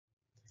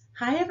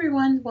Hi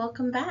everyone,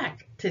 welcome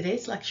back.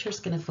 Today's lecture is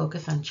going to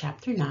focus on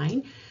Chapter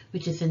 9,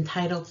 which is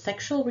entitled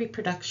Sexual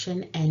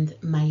Reproduction and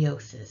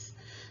Meiosis.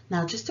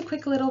 Now, just a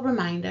quick little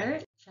reminder,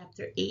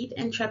 Chapter 8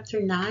 and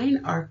Chapter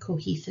 9 are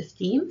cohesive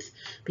themes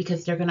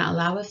because they're going to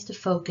allow us to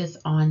focus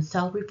on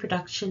cell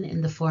reproduction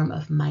in the form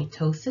of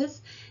mitosis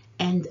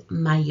and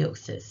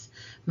meiosis.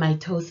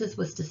 Mitosis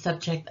was the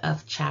subject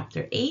of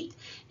Chapter 8,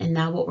 and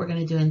now what we're going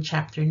to do in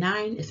Chapter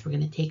 9 is we're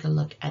going to take a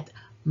look at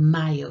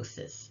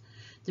meiosis.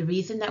 The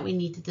reason that we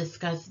need to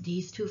discuss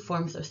these two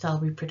forms of cell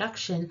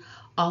reproduction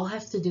all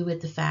has to do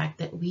with the fact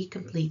that we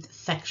complete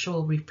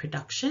sexual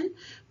reproduction,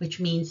 which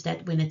means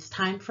that when it's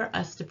time for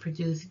us to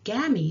produce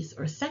gametes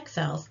or sex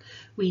cells,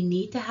 we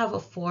need to have a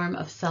form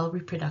of cell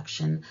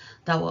reproduction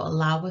that will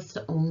allow us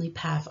to only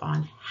pass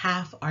on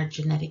half our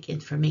genetic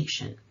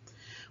information.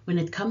 When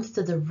it comes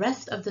to the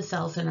rest of the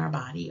cells in our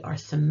body, our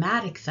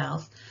somatic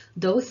cells,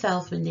 those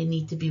cells, when they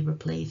need to be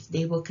replaced,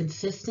 they will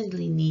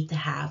consistently need to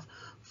have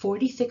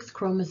 46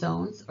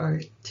 chromosomes or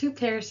 2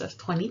 pairs of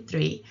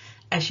 23,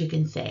 as you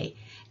can say.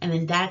 And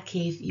in that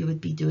case, you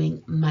would be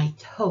doing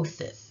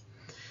mitosis.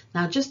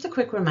 Now, just a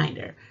quick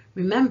reminder.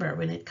 Remember,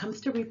 when it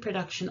comes to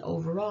reproduction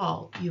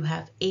overall, you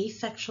have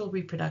asexual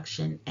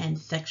reproduction and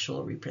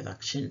sexual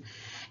reproduction.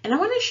 And I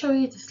want to show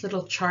you this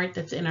little chart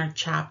that's in our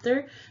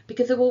chapter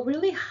because it will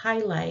really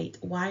highlight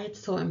why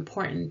it's so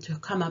important to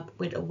come up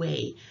with a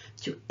way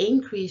to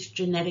increase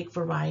genetic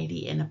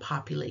variety in a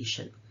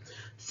population.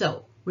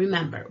 So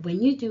remember,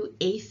 when you do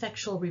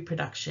asexual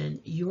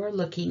reproduction, you are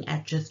looking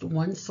at just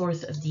one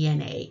source of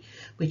DNA,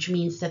 which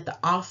means that the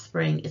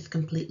offspring is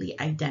completely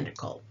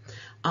identical.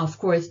 Of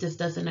course, this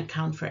doesn't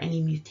account for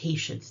any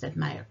mutations that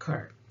might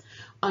occur.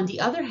 On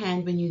the other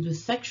hand, when you do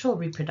sexual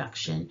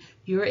reproduction,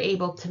 you're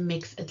able to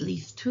mix at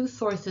least 2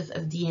 sources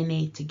of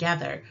DNA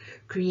together,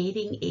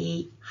 creating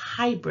a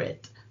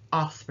hybrid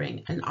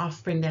offspring, an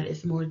offspring that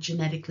is more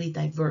genetically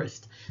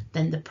diverse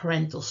than the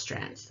parental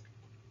strands.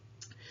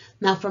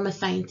 Now, from a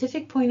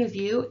scientific point of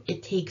view,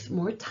 it takes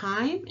more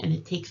time and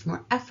it takes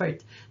more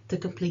effort to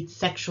complete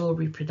sexual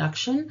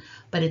reproduction,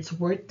 but it's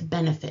worth the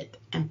benefit.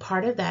 And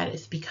part of that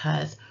is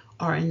because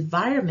our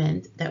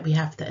environment that we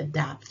have to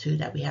adapt to,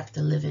 that we have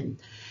to live in,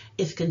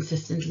 is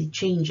consistently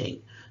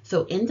changing.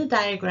 So in the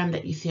diagram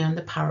that you see on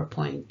the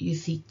PowerPoint, you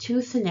see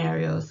 2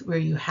 scenarios where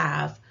you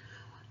have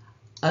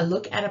a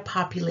look at a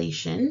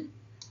population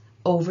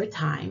over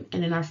time.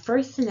 And in our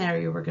first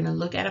scenario, we're going to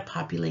look at a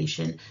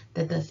population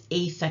that does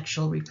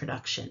asexual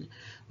reproduction,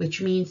 which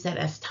means that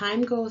as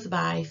time goes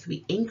by, so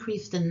we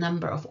increase the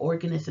number of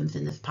organisms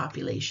in this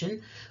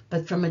population,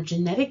 but from a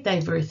genetic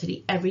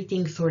diversity,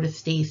 everything sort of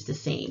stays the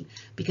same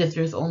because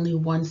there's only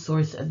one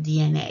source of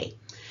DNA.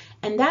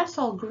 And that's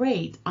all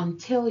great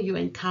until you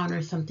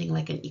encounter something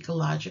like an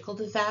ecological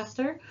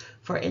disaster,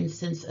 for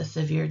instance, a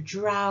severe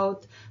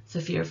drought,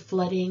 severe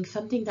flooding,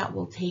 something that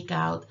will take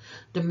out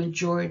the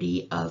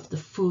majority of the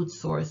food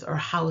source or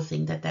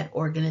housing that that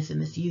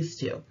organism is used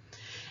to.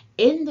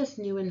 In this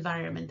new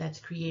environment that's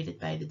created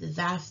by the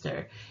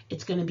disaster,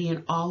 it's going to be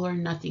an all or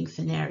nothing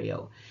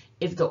scenario.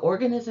 If the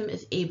organism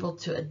is able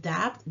to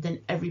adapt, then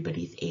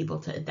everybody's able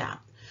to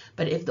adapt.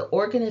 But if the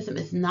organism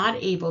is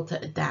not able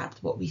to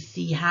adapt, what we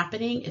see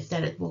happening is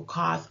that it will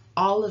cause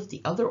all of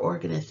the other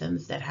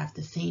organisms that have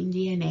the same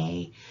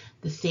DNA,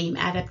 the same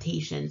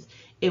adaptations,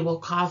 it will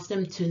cause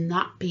them to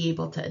not be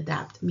able to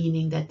adapt,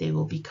 meaning that they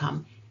will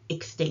become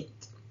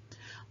extinct.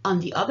 On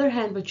the other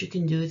hand, what you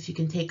can do is you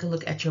can take a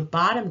look at your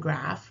bottom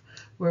graph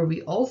where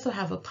we also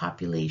have a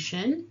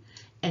population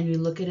and we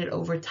look at it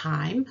over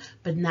time,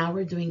 but now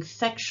we're doing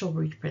sexual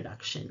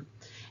reproduction.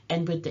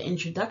 And with the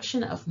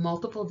introduction of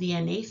multiple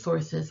DNA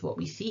sources, what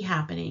we see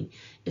happening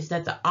is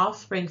that the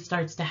offspring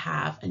starts to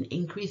have an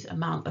increased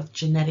amount of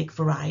genetic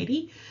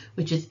variety,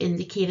 which is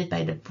indicated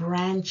by the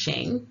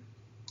branching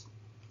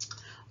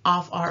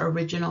of our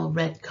original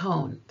red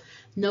cone.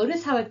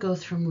 Notice how it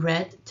goes from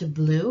red to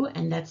blue,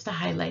 and that's to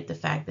highlight the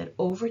fact that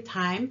over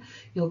time,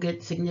 you'll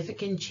get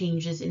significant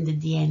changes in the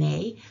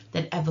DNA,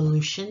 that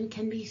evolution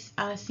can be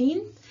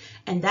seen.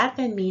 And that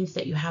then means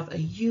that you have a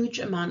huge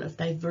amount of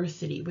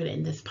diversity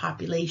within this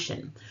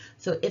population.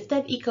 So if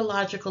that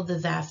ecological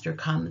disaster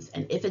comes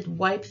and if it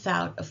wipes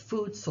out a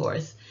food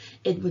source,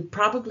 it would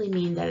probably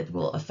mean that it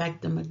will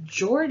affect the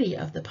majority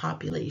of the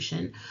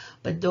population,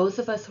 but those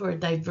of us who are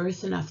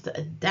diverse enough to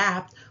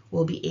adapt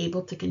will be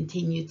able to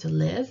continue to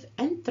live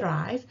and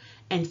thrive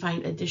and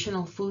find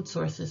additional food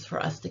sources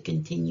for us to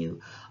continue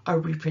our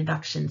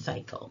reproduction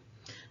cycle.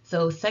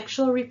 So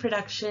sexual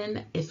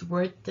reproduction is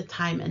worth the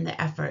time and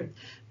the effort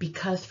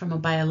because from a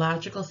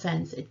biological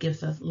sense, it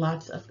gives us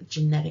lots of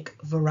genetic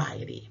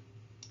variety.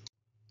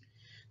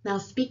 Now,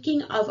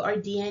 speaking of our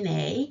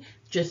DNA,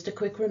 just a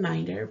quick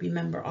reminder,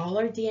 remember all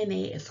our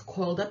DNA is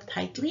coiled up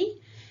tightly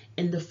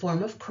in the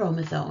form of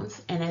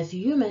chromosomes. And as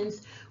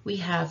humans, we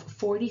have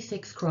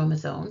 46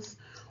 chromosomes,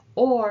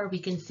 or we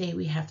can say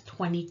we have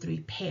 23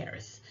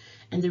 pairs.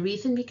 And the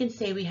reason we can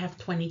say we have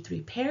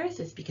 23 pairs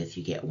is because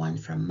you get one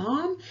from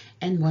mom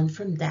and one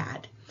from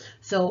dad.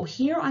 So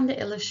here on the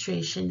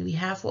illustration, we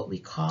have what we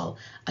call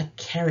a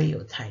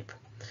karyotype.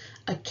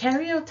 A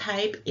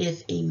karyotype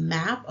is a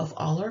map of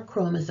all our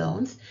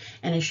chromosomes,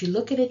 and as you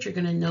look at it, you're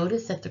going to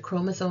notice that the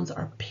chromosomes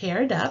are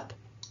paired up,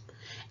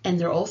 and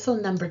they're also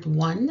numbered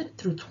 1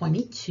 through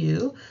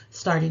 22,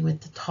 starting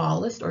with the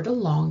tallest or the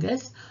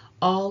longest,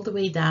 all the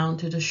way down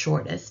to the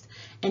shortest.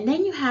 And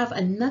then you have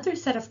another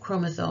set of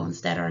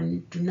chromosomes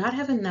that do not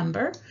have a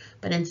number,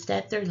 but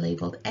instead they're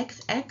labeled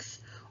XX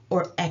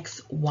or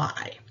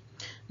XY.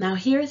 Now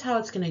here's how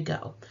it's going to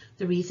go.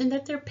 The reason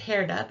that they're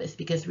paired up is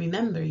because,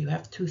 remember, you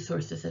have two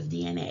sources of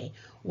DNA,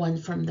 one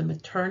from the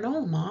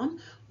maternal mom,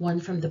 one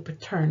from the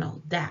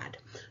paternal dad.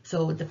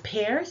 So the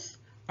pairs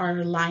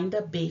are lined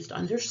up based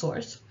on their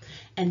source.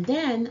 And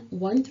then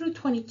 1 through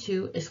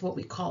 22 is what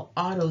we call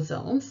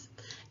autosomes.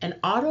 And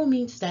auto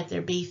means that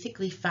they're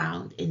basically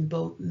found in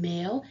both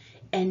male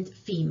and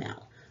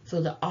female.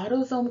 So the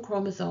autosome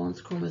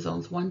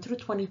chromosomes 1 through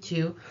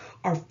 22,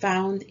 are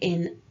found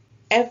in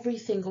every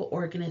single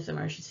organism,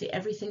 or I should say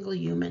every single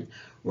human,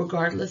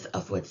 regardless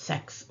of what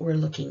sex we're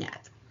looking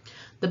at.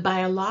 The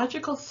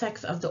biological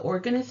sex of the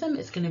organism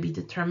is going to be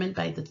determined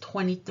by the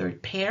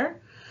 23rd pair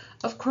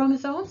of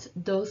chromosomes.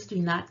 Those do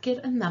not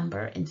get a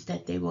number,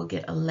 instead they will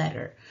get a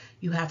letter.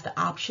 You have the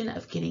option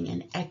of getting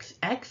an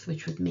XX,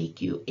 which would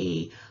make you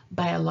a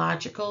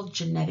biological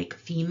genetic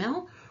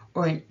female,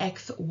 or an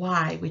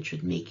XY, which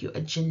would make you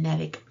a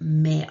genetic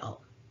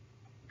male.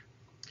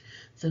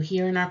 So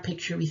here in our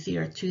picture, we see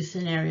our two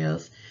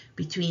scenarios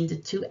between the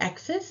two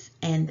X's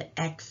and the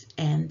X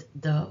and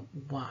the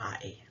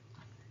Y.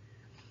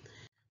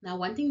 Now,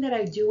 one thing that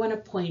I do want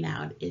to point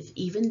out is,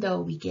 even though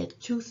we get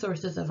two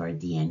sources of our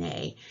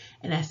DNA,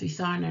 and as we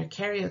saw in our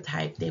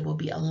karyotype, they will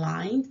be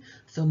aligned.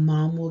 So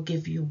mom will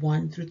give you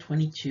 1 through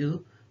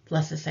 22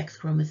 plus a sex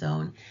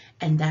chromosome,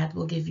 and dad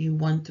will give you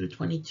 1 through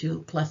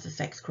 22 plus a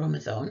sex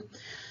chromosome.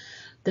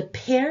 The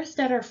pairs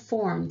that are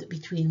formed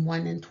between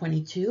 1 and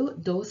 22,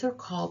 those are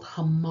called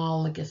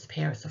homologous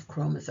pairs of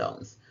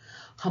chromosomes.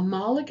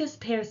 Homologous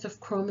pairs of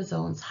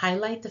chromosomes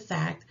highlight the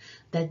fact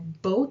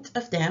that both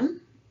of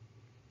them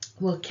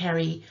will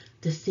carry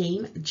the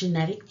same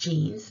genetic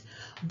genes.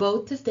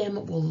 Both of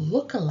them will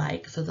look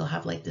alike, so they'll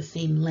have like the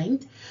same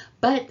length,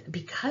 but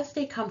because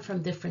they come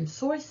from different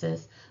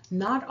sources,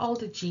 not all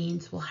the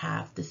genes will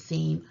have the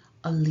same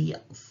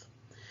alleles.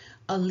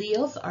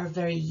 Alleles are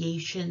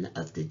variation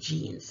of the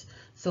genes.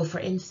 So for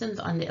instance,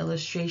 on the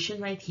illustration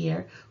right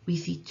here, we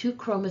see two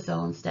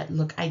chromosomes that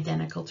look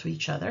identical to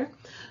each other.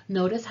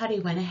 Notice how they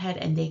went ahead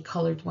and they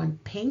colored one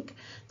pink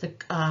to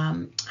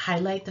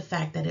highlight the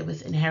fact that it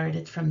was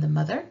inherited from the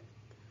mother.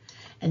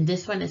 And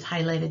this one is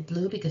highlighted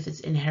blue because it's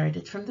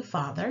inherited from the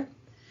father.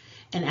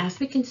 And as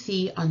we can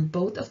see on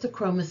both of the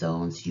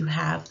chromosomes, you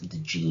have the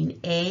gene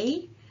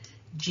A,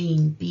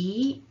 gene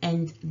B,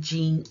 and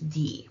gene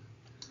D.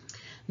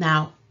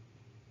 Now,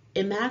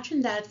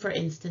 imagine that, for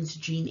instance,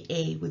 gene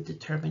A would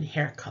determine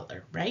hair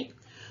color, right?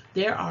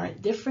 There are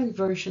different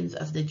versions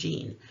of the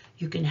gene.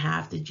 You can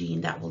have the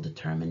gene that will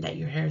determine that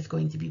your hair is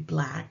going to be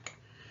black,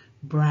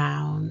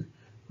 brown,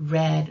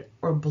 red,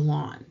 or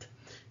blonde.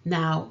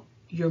 Now,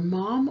 your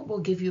mom will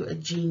give you a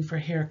gene for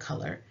hair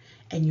color,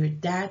 and your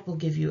dad will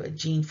give you a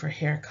gene for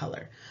hair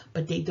color,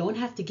 but they don't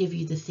have to give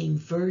you the same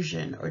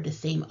version or the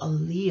same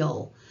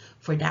allele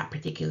for that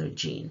particular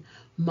gene.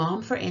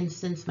 Mom, for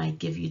instance, might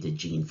give you the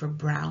gene for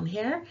brown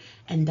hair,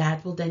 and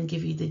dad will then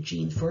give you the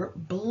gene for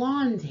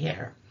blonde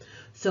hair.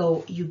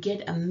 So you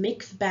get a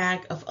mixed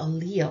bag of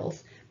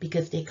alleles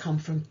because they come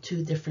from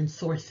two different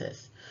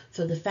sources.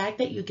 So the fact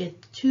that you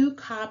get two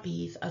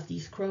copies of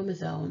these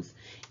chromosomes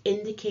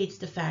indicates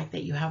the fact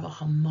that you have a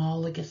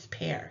homologous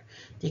pair.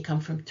 They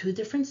come from two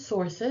different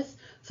sources,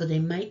 so they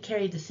might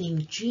carry the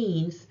same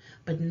genes,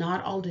 but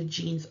not all the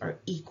genes are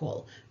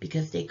equal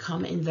because they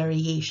come in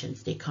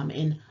variations. They come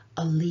in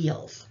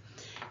alleles.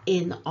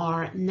 In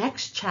our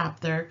next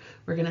chapter,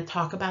 we're going to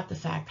talk about the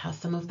fact how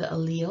some of the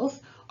alleles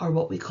are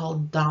what we call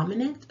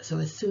dominant. So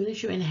as soon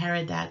as you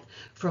inherit that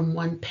from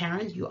one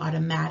parent, you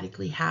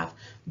automatically have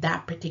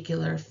that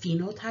particular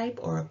phenotype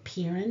or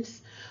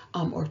appearance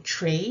or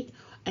trait.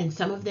 And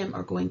some of them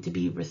are going to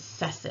be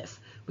recessive,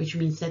 which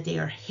means that they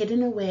are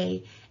hidden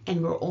away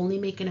and will only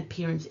make an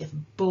appearance if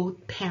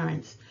both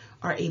parents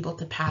are able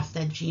to pass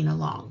that gene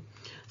along.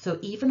 So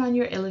even on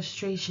your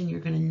illustration, you're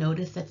going to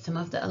notice that some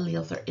of the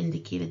alleles are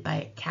indicated by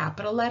a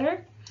capital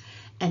letter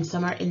and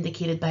some are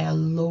indicated by a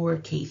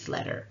lowercase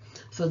letter.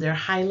 So they're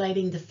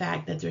highlighting the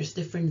fact that there's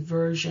different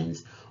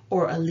versions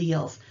or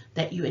alleles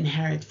that you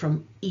inherit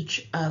from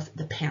each of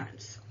the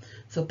parents.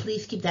 So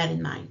please keep that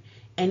in mind.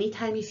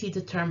 Anytime you see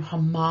the term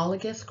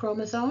homologous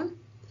chromosome,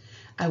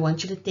 I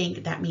want you to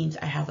think that means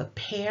I have a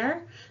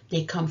pair.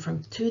 They come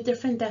from two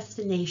different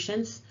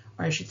destinations,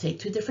 or I should say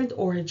two different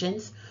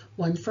origins,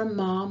 one from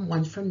mom,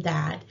 one from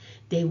dad.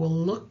 They will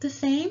look the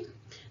same.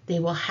 They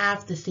will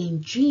have the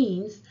same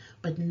genes,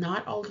 but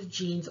not all the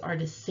genes are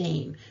the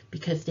same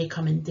because they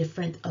come in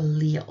different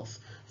alleles.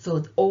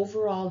 So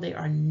overall, they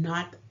are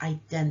not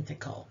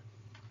identical.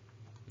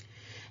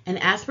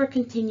 And as we're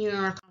continuing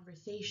our conversation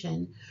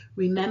conversation,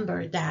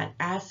 remember that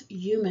as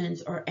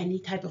humans or any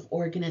type of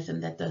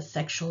organism that does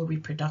sexual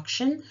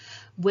reproduction,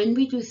 when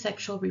we do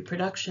sexual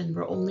reproduction,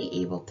 we're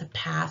only able to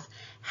pass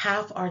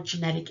half our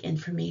genetic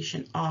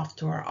information off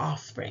to our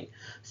offspring.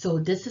 So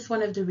this is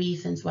one of the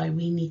reasons why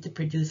we need to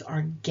produce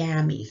our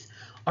gametes,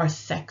 our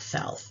sex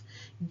cells.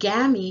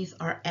 Gametes,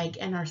 our egg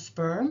and our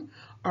sperm,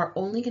 are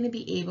only going to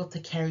be able to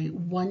carry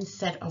one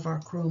set of our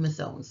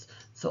chromosomes,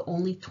 so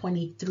only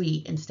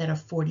 23 instead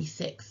of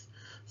 46.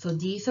 So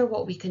these are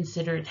what we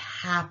considered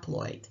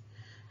haploid.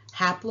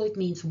 Haploid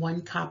means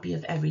one copy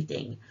of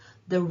everything.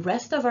 The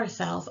rest of our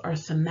cells, our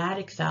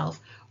somatic cells,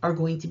 are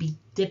going to be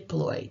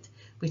diploid,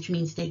 which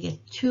means they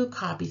get two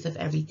copies of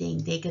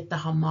everything. They get the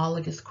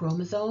homologous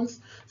chromosomes,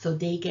 so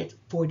they get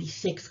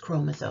 46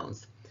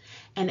 chromosomes.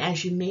 And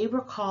as you may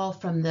recall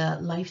from the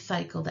life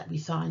cycle that we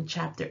saw in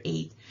chapter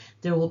 8,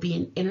 there will be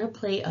an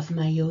interplay of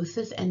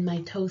meiosis and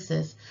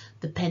mitosis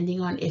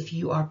depending on if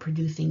you are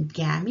producing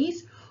gametes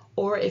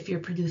or if you're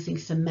producing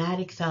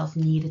somatic cells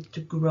needed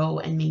to grow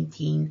and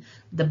maintain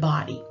the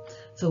body.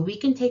 So we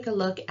can take a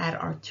look at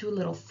our two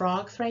little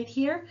frogs right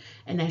here.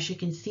 And as you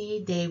can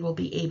see, they will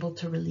be able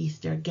to release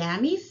their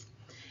gametes.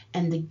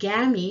 And the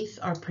gametes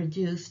are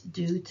produced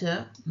due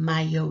to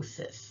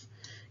meiosis,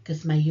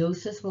 because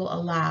meiosis will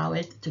allow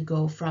it to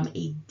go from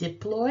a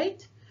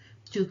diploid,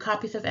 two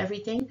copies of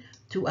everything,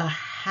 to a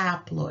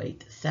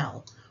haploid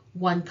cell,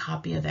 one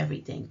copy of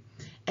everything.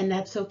 And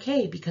that's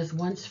okay, because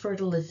once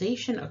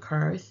fertilization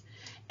occurs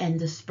and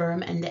the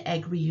sperm and the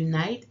egg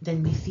reunite,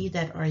 then we see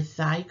that our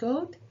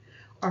zygote,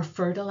 our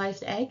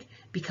fertilized egg,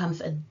 becomes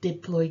a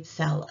diploid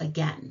cell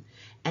again.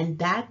 And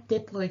that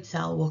diploid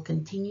cell will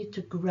continue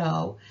to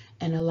grow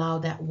and allow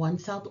that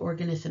one-celled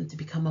organism to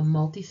become a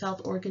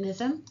multi-celled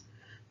organism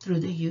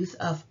through the use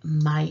of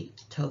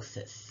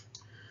mitosis.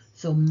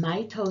 So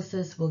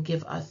mitosis will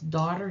give us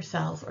daughter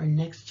cells or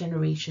next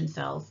generation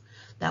cells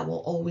that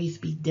will always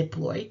be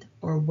diploid,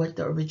 or what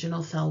the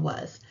original cell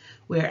was,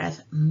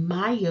 whereas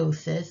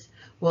meiosis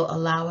will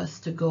allow us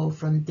to go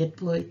from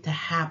diploid to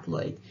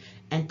haploid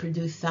and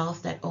produce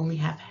cells that only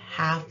have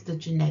half the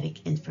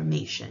genetic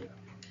information.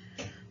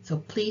 So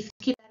please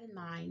keep that in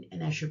mind,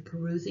 and as you're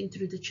perusing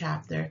through the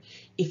chapter,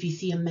 if you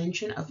see a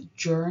mention of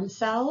germ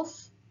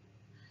cells,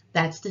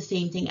 that's the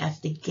same thing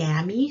as the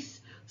gametes.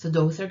 So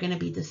those are going to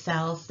be the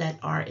cells that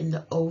are in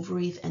the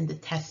ovaries and the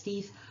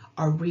testes,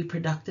 are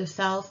reproductive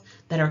cells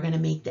that are going to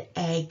make the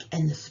egg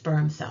and the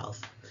sperm cells.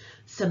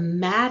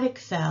 Somatic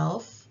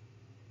cells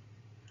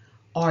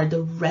are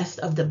the rest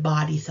of the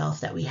body cells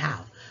that we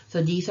have.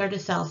 So these are the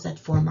cells that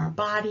form our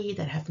body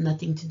that have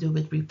nothing to do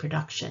with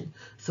reproduction.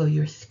 So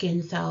your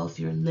skin cells,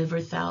 your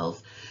liver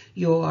cells,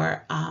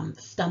 your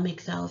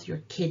stomach cells,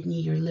 your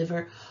kidney, your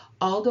liver,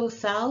 all those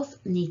cells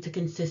need to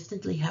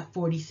consistently have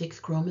 46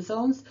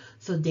 chromosomes,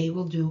 so they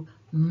will do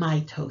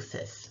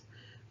mitosis.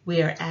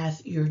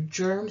 Whereas your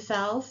germ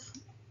cells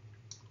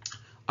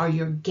are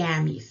your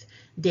gametes.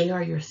 They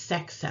are your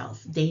sex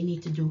cells. They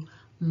need to do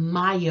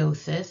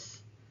meiosis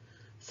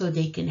so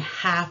they can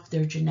halve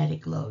their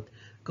genetic load,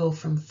 go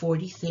from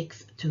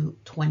 46 to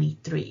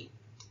 23.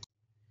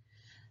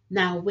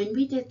 Now, when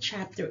we did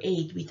chapter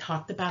 8, we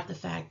talked about the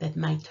fact that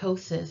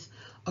mitosis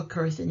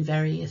occurs in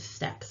various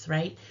steps,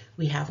 right?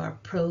 We have our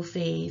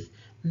prophase,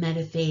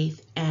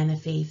 metaphase,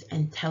 anaphase,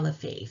 and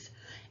telophase.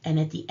 And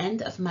at the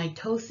end of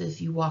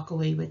mitosis, you walk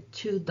away with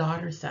two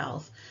daughter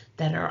cells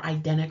that are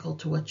identical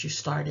to what you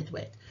started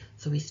with.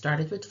 So we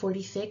started with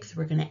 46,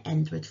 we're going to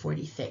end with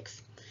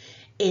 46.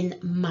 In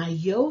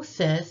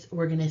meiosis,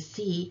 we're going to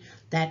see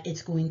that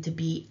it's going to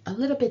be a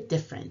little bit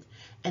different.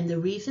 And the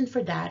reason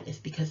for that is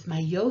because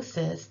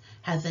meiosis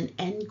has an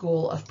end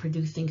goal of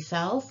producing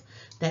cells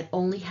that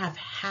only have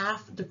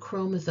half the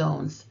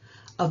chromosomes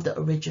of the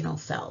original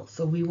cell.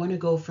 So we want to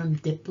go from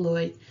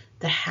diploid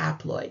to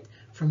haploid,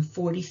 from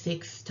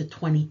 46 to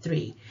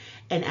 23.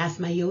 And as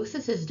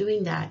meiosis is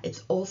doing that,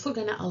 it's also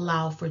going to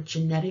allow for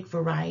genetic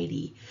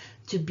variety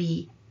to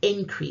be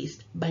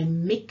increased by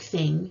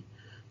mixing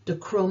the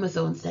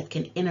chromosomes that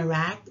can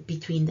interact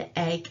between the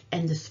egg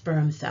and the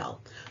sperm cell.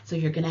 So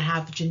you're going to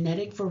have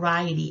genetic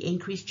variety,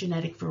 increased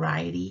genetic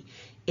variety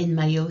in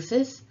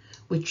meiosis,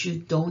 which you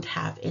don't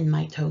have in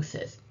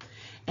mitosis.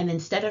 And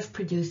instead of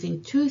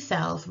producing 2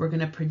 cells, we're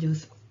going to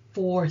produce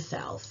 4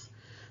 cells.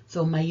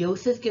 So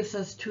meiosis gives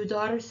us 2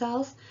 daughter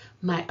cells.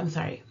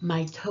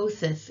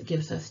 Mitosis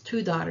gives us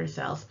 2 daughter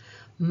cells.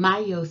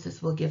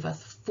 Meiosis will give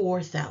us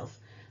 4 cells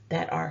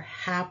that are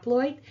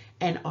haploid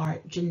and are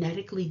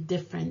genetically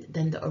different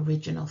than the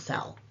original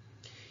cell.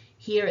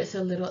 Here is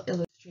a little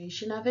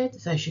illustration of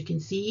it. So as you can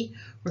see,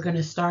 we're going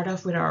to start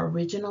off with our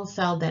original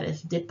cell that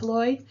is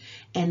diploid.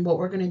 And what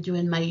we're going to do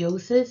in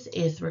meiosis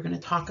is we're going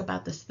to talk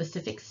about the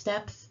specific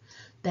steps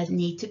that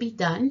need to be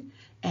done.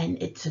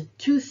 And it's a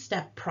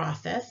 2-step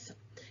process.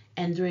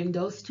 And during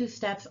those 2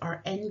 steps, our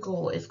end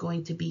goal is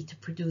going to be to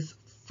produce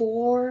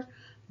 4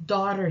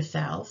 daughter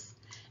cells.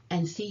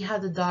 And see how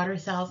the daughter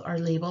cells are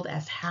labeled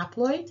as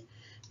haploid,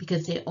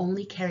 because they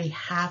only carry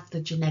half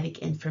the genetic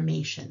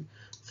information.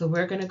 So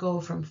we're going to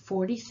go from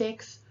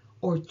 46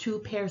 or 2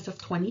 pairs of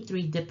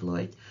 23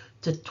 diploid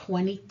to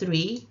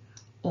 23,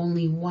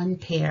 only 1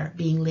 pair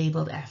being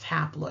labeled as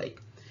haploid.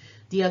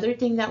 The other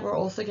thing that we're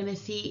also going to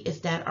see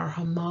is that our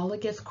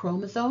homologous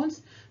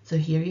chromosomes, so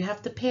here you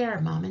have the pair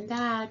mom and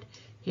dad,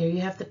 here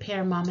you have the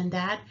pair mom and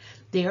dad,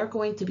 they are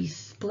going to be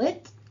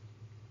split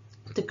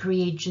to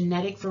create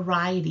genetic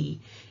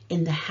variety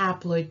in the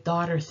haploid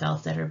daughter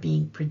cells that are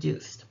being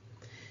produced.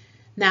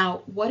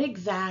 Now, what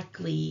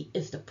exactly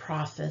is the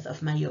process of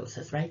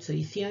meiosis, right? So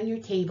you see on your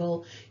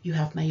table, you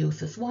have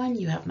meiosis 1,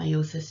 you have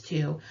meiosis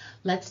 2.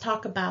 Let's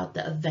talk about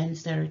the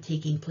events that are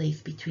taking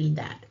place between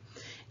that.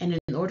 And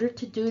in order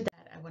to do that,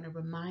 I want to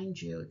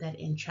remind you that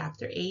in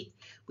chapter 8,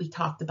 we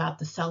talked about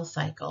the cell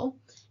cycle,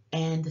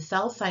 and the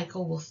cell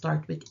cycle will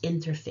start with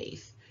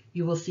interphase.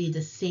 You will see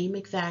the same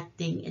exact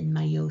thing in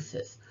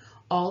meiosis.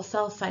 All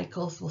cell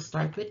cycles will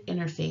start with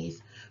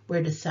interphase,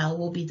 where the cell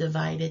will be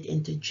divided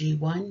into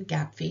G1,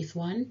 gap phase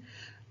 1,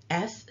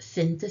 S,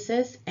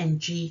 synthesis, and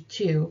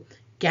G2,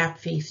 gap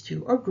phase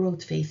 2 or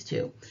growth phase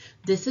 2.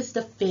 This is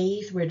the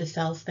phase where the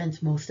cell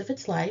spends most of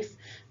its life.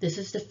 This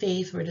is the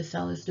phase where the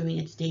cell is doing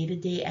its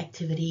day-to-day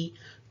activity,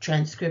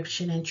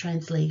 transcription and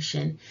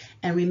translation.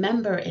 And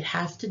remember, it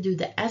has to do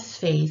the S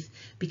phase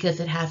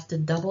because it has to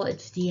double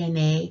its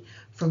DNA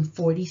from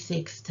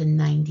 46 to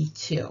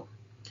 92.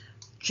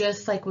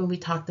 Just like when we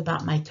talked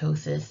about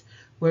mitosis,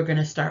 we're going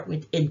to start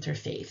with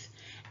interphase.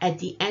 At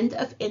the end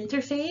of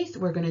interphase,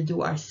 we're going to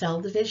do our cell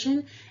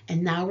division,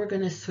 and now we're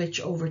going to switch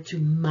over to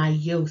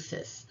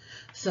meiosis.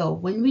 So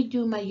when we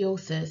do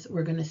meiosis,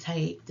 we're going to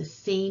take the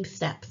same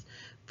steps: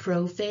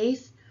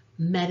 prophase,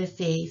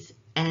 metaphase,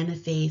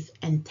 anaphase,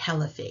 and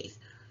telophase.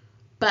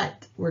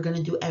 But we're going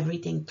to do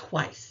everything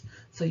twice.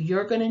 So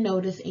you're going to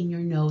notice in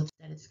your notes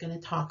that it's going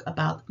to talk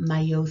about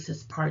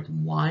meiosis part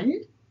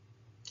 1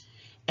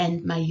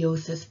 and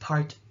meiosis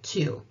part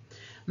 2.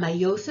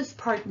 Meiosis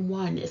part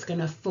 1 is going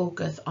to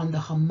focus on the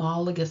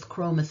homologous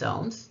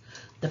chromosomes,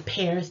 the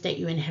pairs that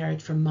you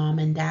inherit from mom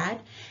and dad,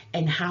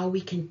 and how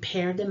we can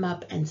pair them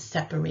up and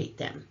separate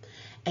them.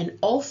 And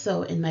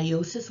also in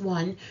meiosis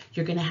 1,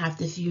 you're going to have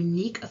this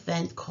unique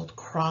event called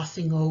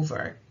crossing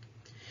over.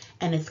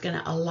 And it's going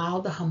to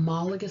allow the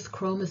homologous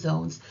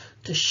chromosomes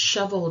to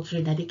shovel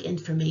genetic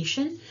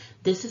information.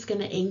 This is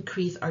going to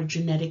increase our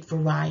genetic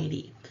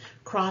variety.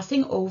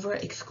 Crossing over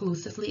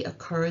exclusively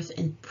occurs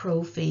in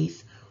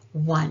prophase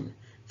 1.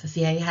 So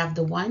see how you have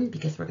the 1?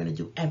 Because we're going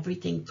to do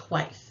everything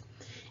twice.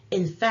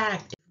 In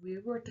fact, if we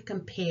were to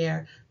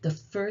compare the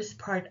first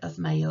part of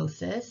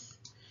meiosis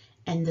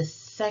and the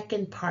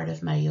second part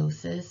of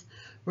meiosis,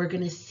 we're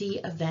going to see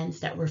events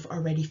that we're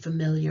already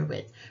familiar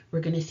with.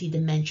 We're going to see the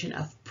mention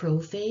of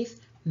prophase,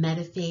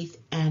 metaphase,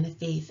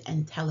 anaphase,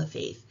 and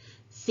telophase.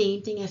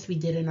 Same thing as we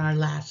did in our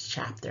last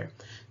chapter.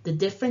 The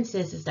difference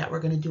is that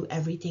we're going to do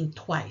everything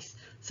twice.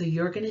 So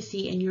you're going to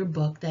see in your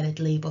book that it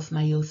labels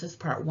meiosis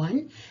part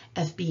 1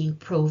 as being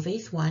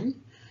prophase 1,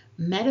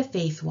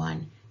 metaphase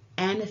 1,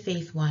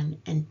 anaphase 1,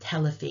 and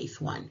telophase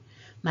 1.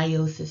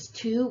 Meiosis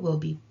 2 will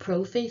be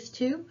prophase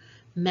 2,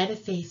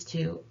 metaphase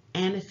 2,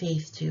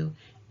 anaphase 2,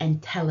 and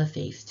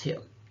telophase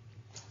 2.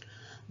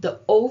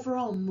 The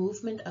overall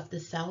movement of the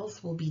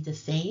cells will be the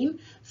same.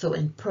 So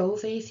in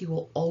prophase, you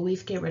will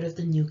always get rid of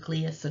the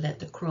nucleus so that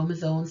the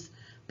chromosomes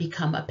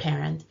become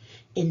apparent.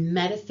 In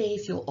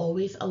metaphase, you'll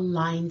always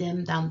align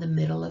them down the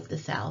middle of the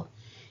cell.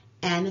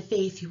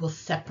 Anaphase, you will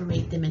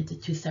separate them into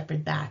 2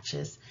 separate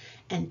batches.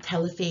 And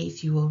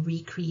telophase, you will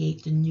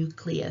recreate the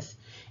nucleus.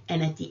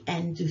 And at the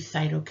end, do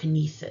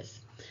cytokinesis.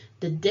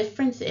 The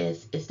difference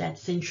is that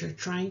since you're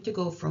trying to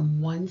go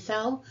from 1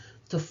 cell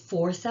to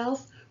 4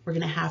 cells, we're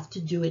going to have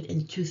to do it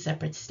in 2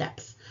 separate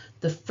steps.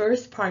 The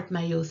first part,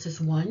 meiosis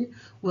 1,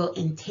 will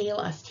entail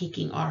us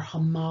taking our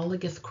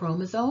homologous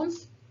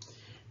chromosomes,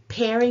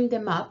 pairing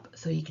them up.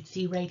 So you can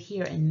see right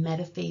here in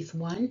metaphase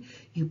 1,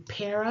 you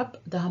pair up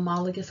the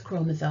homologous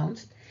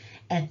chromosomes,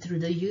 and through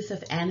the use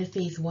of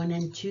anaphase 1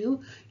 and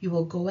 2, you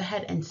will go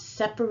ahead and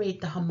separate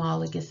the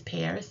homologous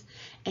pairs,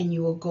 and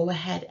you will go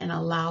ahead and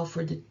allow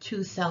for the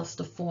 2 cells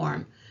to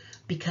form,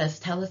 because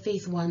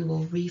telophase 1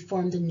 will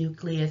reform the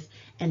nucleus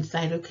and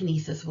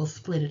cytokinesis will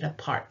split it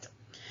apart.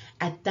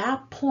 At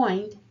that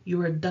point,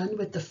 you are done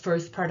with the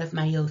first part of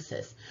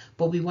meiosis,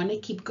 but we want to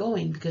keep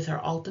going because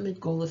our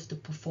ultimate goal is to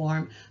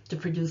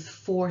produce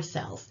 4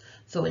 cells.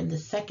 So in the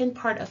second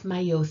part of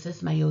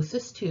meiosis,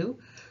 meiosis 2,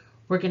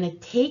 we're going to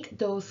take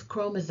those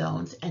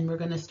chromosomes and we're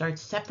going to start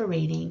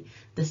separating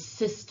the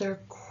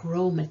sister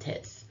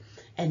chromatids.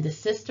 And the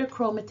sister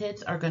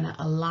chromatids are going to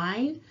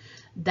align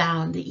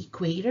down the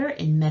equator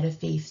in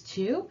metaphase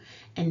 2,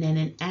 and then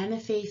in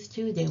anaphase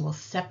 2, they will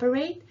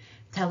separate.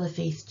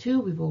 Telophase 2,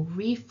 we will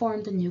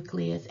reform the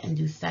nucleus and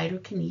do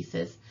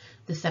cytokinesis,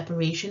 the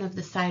separation of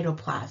the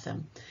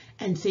cytoplasm.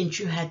 And since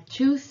you had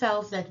 2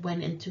 cells that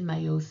went into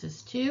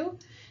meiosis 2,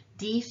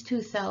 these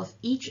 2 cells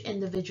each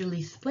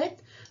individually split,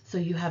 so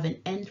you have an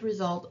end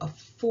result of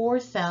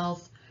 4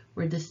 cells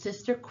where the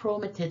sister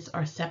chromatids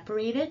are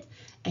separated,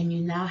 and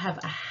you now have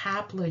a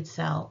haploid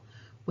cell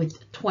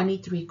with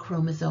 23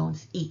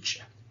 chromosomes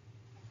each.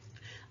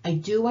 I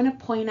do want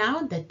to point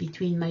out that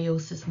between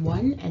meiosis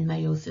 1 and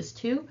meiosis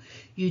 2,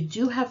 you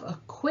do have a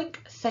quick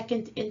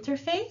second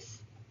interphase.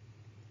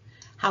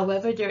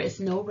 However, there is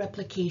no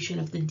replication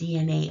of the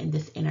DNA in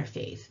this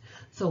interphase.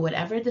 So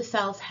whatever the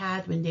cells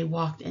had when they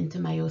walked into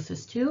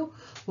meiosis 2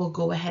 will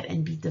go ahead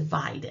and be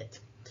divided.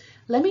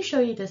 Let me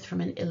show you this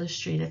from an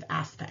illustrative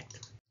aspect.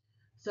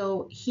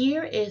 So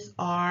here is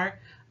our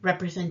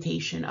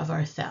representation of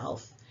our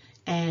cells.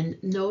 And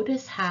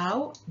notice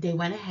how they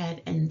went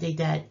ahead and they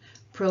did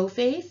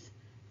prophase,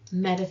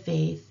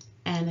 metaphase,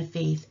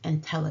 anaphase,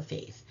 and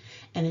telophase.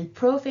 And in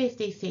prophase,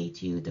 they say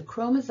to you, the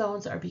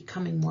chromosomes are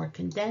becoming more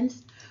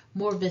condensed,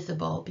 more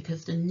visible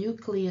because the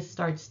nucleus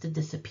starts to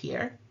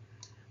disappear,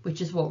 which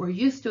is what we're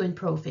used to in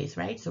prophase,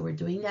 right? So we're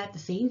doing that, the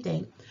same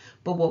thing.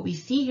 But what we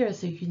see here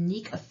is a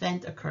unique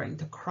event occurring,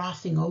 the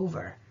crossing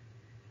over.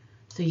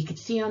 So you can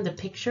see on the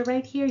picture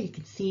right here, you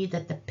can see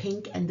that the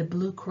pink and the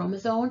blue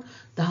chromosome,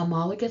 the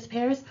homologous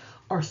pairs,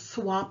 are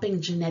swapping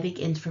genetic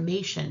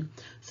information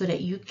so that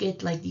you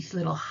get like these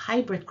little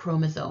hybrid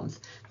chromosomes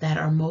that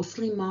are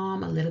mostly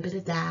mom, a little bit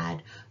of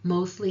dad,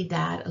 mostly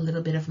dad, a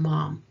little bit of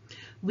mom.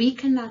 We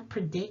cannot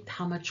predict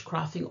how much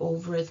crossing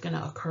over is going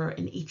to occur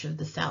in each of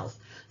the cells.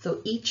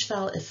 So each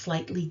cell is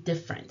slightly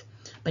different.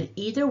 But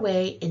either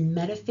way, in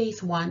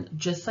metaphase 1,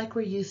 just like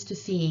we're used to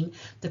seeing,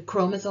 the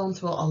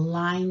chromosomes will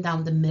align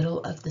down the middle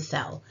of the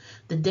cell.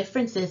 The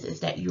difference is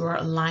that you are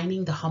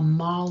aligning the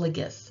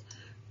homologous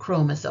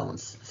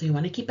chromosomes. So you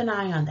want to keep an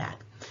eye on that.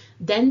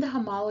 Then the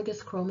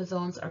homologous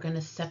chromosomes are going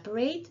to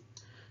separate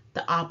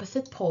the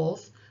opposite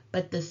poles,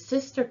 but the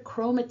sister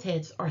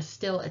chromatids are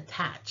still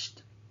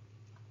attached.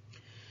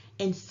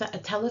 In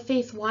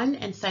telophase 1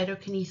 and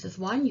cytokinesis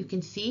 1, you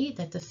can see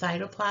that the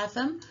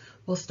cytoplasm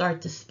will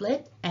start to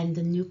split and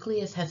the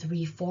nucleus has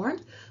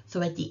reformed.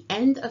 So at the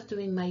end of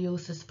doing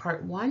meiosis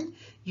part 1,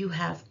 you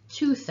have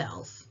 2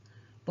 cells.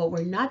 But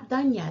we're not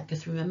done yet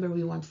because remember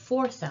we want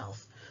 4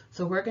 cells.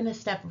 So we're going to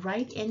step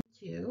right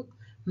into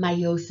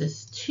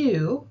meiosis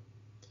 2.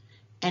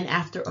 And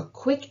after a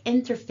quick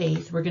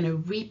interphase, we're going to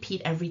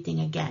repeat everything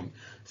again.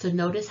 So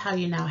notice how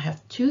you now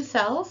have 2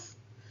 cells,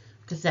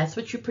 because that's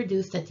what you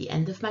produced at the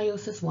end of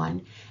meiosis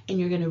 1, and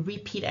you're going to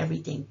repeat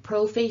everything.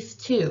 Prophase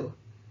 2,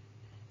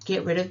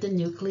 get rid of the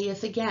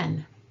nucleus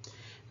again.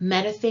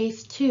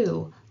 Metaphase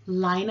 2,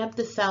 line up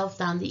the cells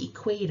down the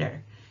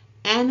equator.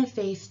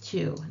 Anaphase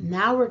 2,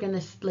 now we're going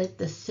to split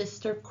the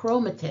sister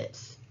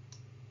chromatids.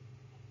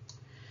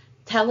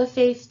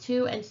 Telophase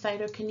 2 and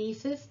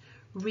cytokinesis,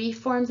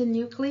 reform the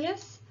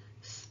nucleus,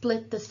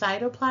 split the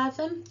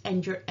cytoplasm,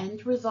 and your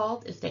end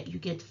result is that you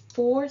get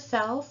 4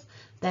 cells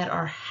that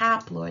are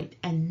haploid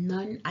and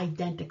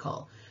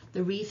non-identical.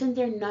 The reason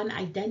they're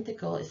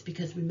non-identical is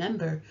because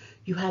remember,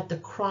 you had the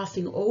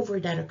crossing over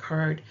that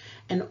occurred,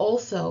 and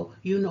also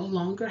you no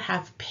longer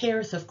have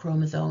pairs of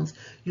chromosomes,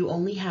 you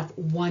only have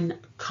 1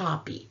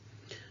 copy.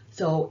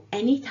 So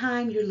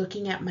anytime you're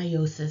looking at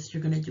meiosis,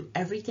 you're going to do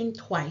everything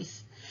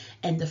twice,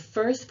 and the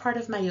first part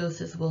of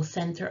meiosis will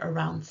center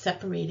around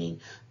separating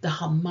the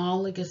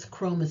homologous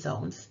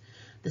chromosomes.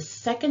 The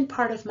second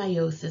part of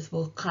meiosis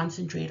will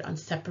concentrate on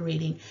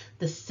separating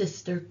the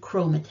sister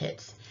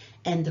chromatids.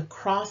 And the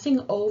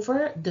crossing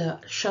over, the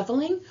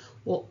shoveling,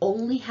 will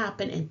only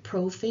happen in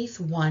prophase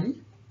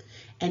 1.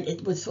 And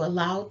it was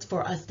allowed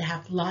for us to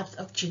have lots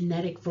of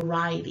genetic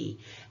variety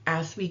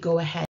as we go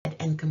ahead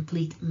and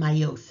complete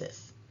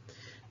meiosis.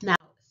 Now,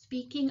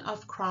 speaking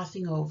of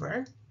crossing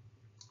over,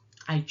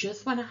 I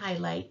just want to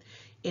highlight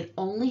it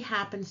only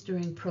happens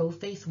during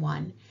prophase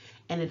 1.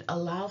 And it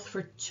allows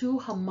for 2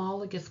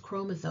 homologous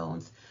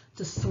chromosomes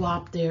to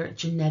swap their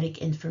genetic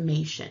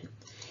information.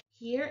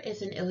 Here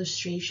is an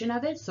illustration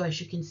of it. So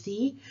as you can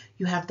see,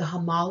 you have the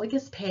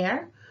homologous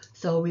pair.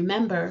 So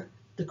remember,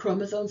 the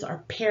chromosomes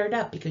are paired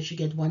up because you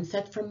get 1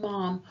 set from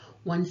mom,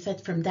 1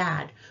 set from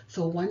dad.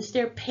 So once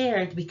they're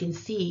paired, we can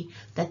see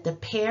that the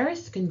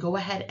pairs can go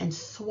ahead and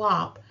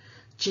swap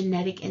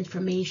genetic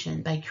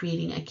information by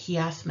creating a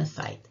chiasma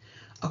site,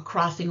 a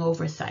crossing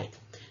over site.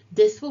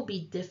 This will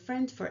be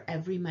different for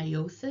every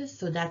meiosis,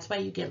 so that's why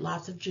you get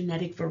lots of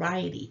genetic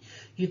variety.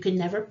 You can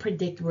never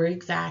predict where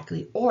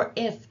exactly or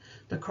if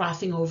the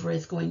crossing over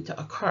is going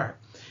to occur.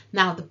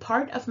 Now, the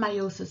part of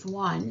meiosis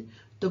 1,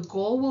 the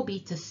goal will be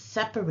to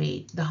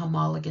separate the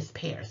homologous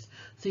pairs.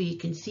 So you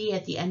can see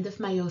at the end of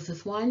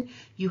meiosis 1,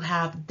 you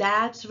have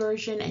dad's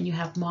version and you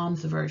have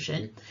mom's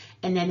version.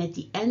 And then at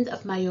the end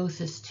of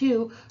meiosis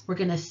 2, we're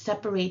going to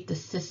separate the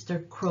sister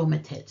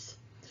chromatids.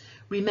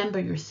 Remember,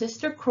 your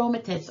sister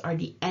chromatids are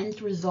the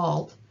end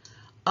result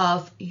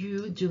of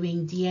you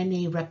doing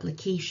DNA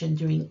replication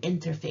during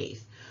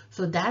interphase.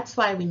 So that's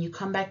why when you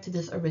come back to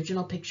this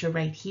original picture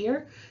right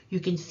here, you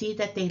can see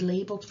that they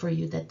labeled for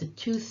you that the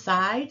 2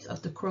 sides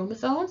of the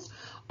chromosomes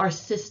are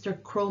sister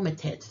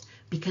chromatids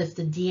because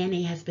the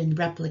DNA has been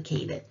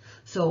replicated.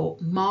 So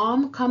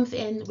mom comes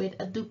in with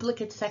a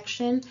duplicate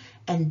section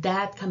and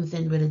dad comes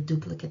in with a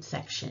duplicate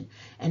section.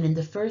 And in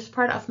the first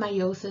part of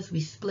meiosis,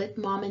 we split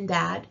mom and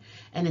dad.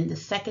 And in the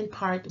second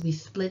part, we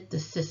split the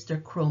sister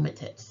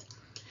chromatids.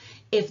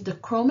 If the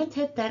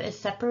chromatid that is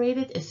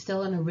separated is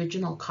still an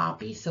original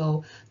copy,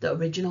 so the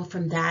original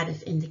from dad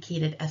is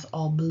indicated as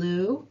all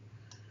blue,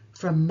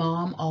 from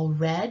mom all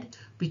red,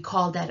 we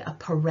call that a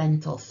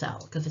parental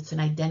cell because it's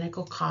an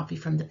identical copy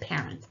from the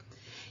parent.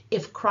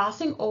 If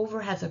crossing over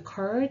has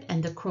occurred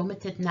and the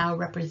chromatid now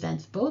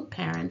represents both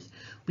parents,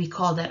 we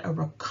call that a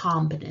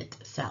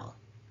recombinant cell.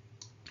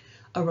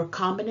 A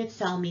recombinant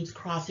cell means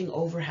crossing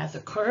over has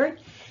occurred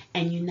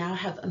and you now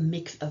have a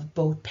mix of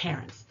both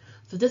parents.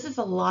 So this is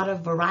a lot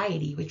of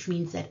variety, which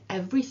means that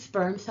every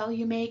sperm cell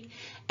you make,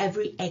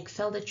 every egg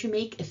cell that you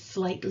make is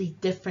slightly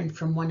different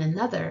from one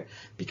another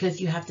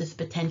because you have this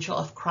potential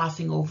of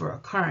crossing over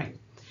occurring.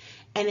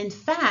 And in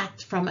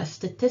fact, from a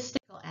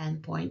statistical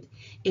endpoint,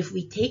 if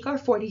we take our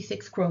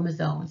 46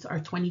 chromosomes, our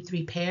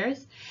 23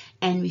 pairs,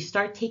 and we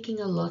start taking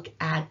a look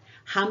at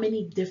how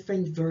many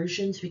different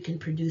versions we can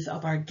produce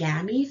of our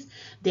gametes,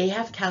 they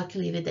have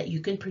calculated that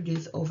you can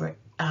produce over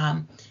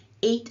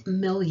 8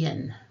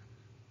 million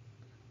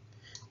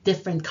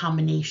different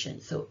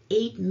combinations. So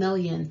 8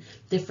 million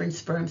different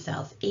sperm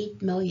cells,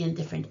 8 million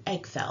different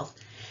egg cells.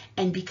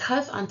 And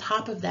because on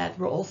top of that,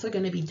 we're also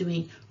going to be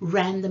doing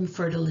random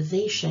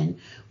fertilization,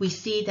 we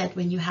see that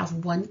when you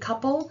have one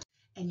couple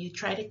and you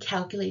try to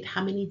calculate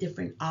how many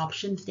different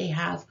options they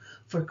have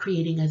for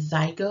creating a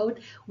zygote,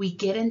 we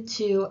get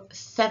into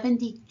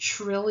 70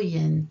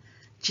 trillion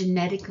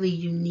genetically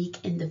unique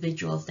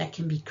individuals that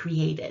can be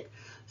created.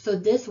 So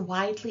this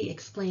widely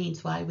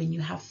explains why when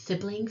you have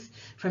siblings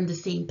from the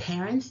same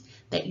parents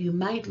that you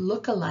might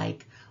look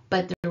alike,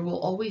 but there will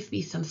always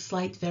be some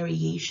slight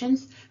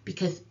variations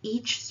because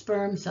each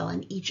sperm cell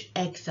and each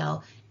egg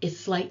cell is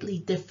slightly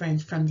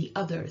different from the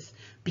others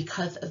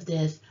because of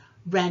this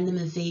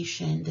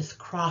randomization, this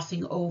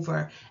crossing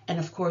over, and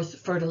of course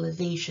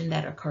fertilization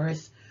that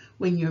occurs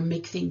when you're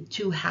mixing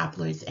two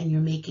haploids and you're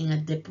making a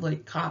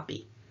diploid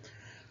copy.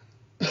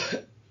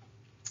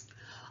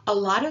 A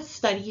lot of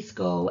studies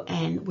go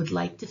and would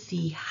like to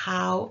see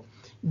how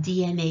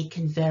DNA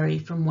can vary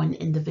from one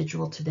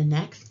individual to the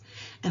next.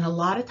 And a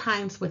lot of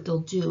times what they'll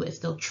do is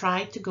they'll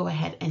try to go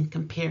ahead and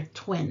compare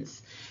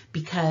twins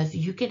because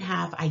you can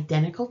have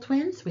identical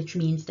twins, which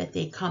means that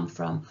they come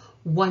from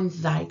one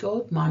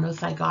zygote,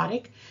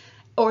 monozygotic,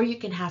 or you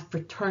can have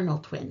fraternal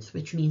twins,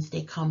 which means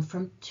they come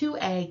from two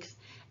eggs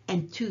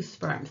and two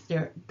sperms.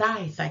 They're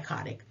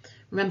dizygotic.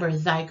 Remember, a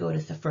zygote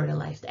is a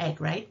fertilized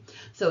egg, right?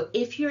 So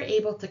if you're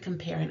able to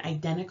compare an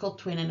identical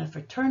twin and a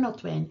fraternal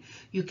twin,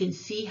 you can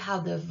see how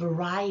the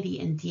variety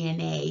in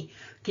DNA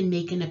can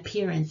make an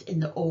appearance in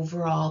the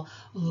overall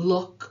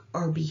look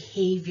or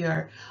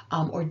behavior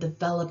or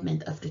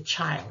development of the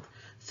child.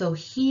 So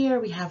here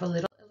we have a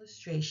little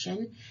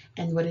illustration,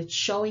 and what it's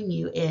showing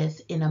you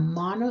is in a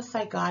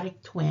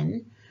monozygotic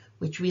twin,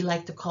 which we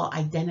like to call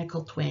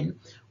identical twin,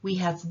 we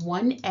have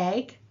one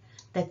egg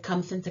that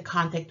comes into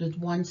contact with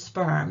one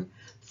sperm.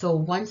 So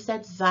once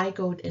that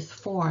zygote is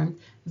formed,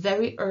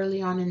 very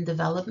early on in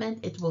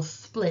development, it will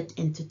split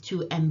into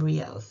two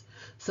embryos.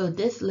 So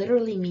this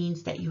literally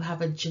means that you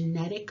have a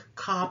genetic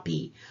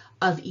copy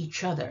of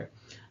each other.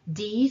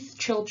 These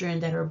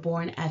children that are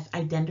born as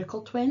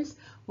identical twins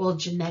will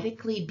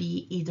genetically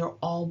be either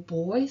all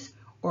boys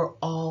or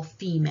all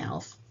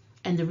females.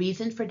 And the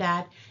reason for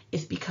that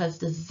is because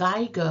the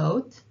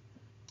zygote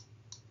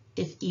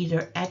is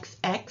either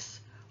XX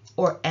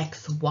or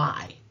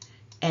XY,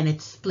 and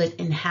it's split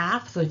in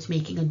half, so it's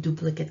making a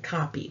duplicate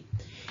copy.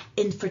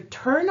 In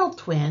fraternal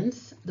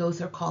twins,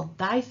 those are called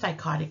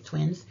dizygotic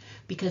twins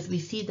because we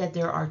see that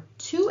there are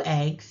two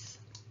eggs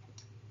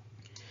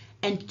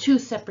and two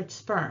separate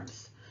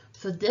sperms.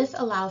 So this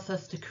allows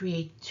us to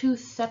create two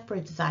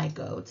separate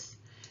zygotes,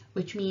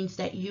 which means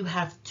that you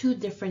have two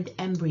different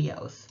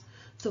embryos.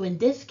 So in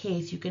this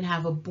case, you can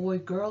have a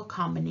boy-girl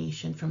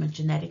combination from a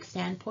genetic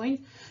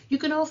standpoint. You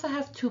can also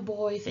have two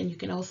boys and you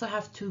can also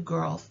have two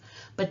girls,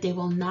 but they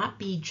will not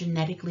be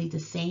genetically the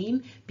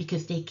same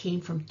because they came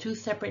from two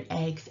separate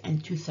eggs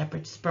and two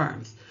separate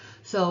sperms.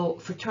 So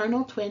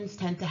fraternal twins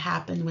tend to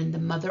happen when the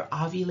mother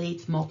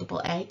ovulates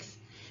multiple eggs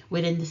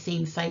within the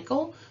same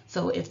cycle.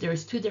 So if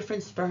there's two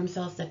different sperm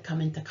cells that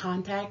come into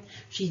contact,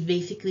 she's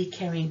basically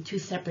carrying two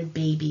separate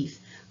babies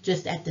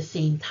just at the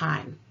same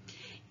time.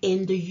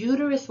 In the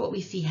uterus, what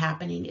we see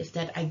happening is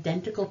that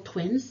identical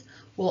twins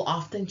will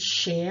often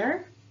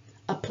share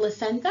a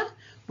placenta,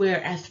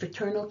 whereas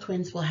fraternal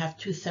twins will have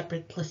two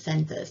separate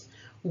placentas,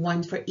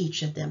 one for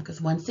each of them, because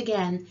once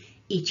again,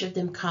 each of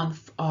them come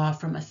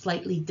from a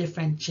slightly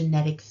different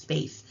genetic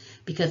space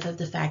because of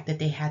the fact that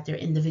they had their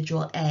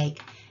individual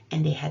egg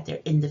and they had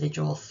their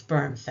individual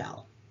sperm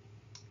cell.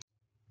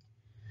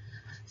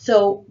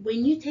 So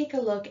when you take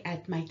a look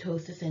at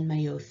mitosis and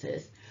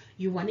meiosis,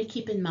 you want to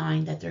keep in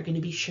mind that they're going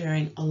to be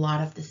sharing a lot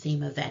of the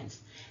same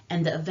events,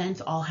 and the events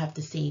all have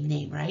the same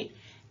name, right?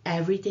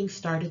 Everything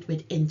started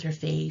with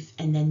interphase,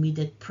 and then we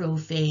did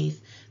prophase,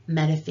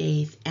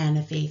 metaphase,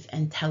 anaphase,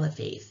 and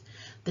telophase.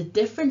 The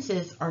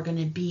differences are going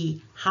to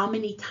be how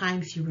many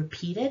times you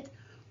repeat it,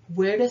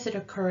 where does it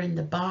occur in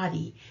the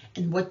body,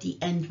 and what the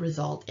end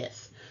result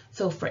is.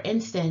 So for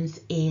instance,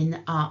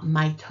 in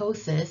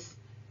mitosis,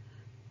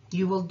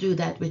 You will do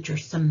that with your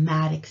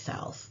somatic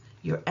cells,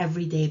 your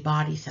everyday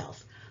body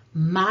cells.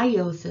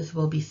 Meiosis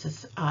will be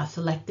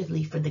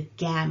selectively for the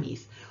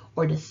gametes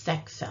or the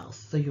sex cells.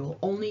 So you'll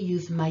only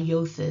use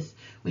meiosis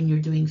when you're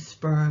doing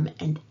sperm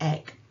and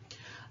egg.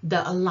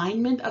 The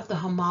alignment of the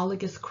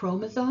homologous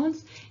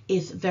chromosomes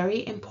is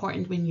very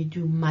important when you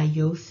do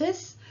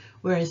meiosis,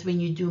 whereas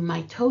when you do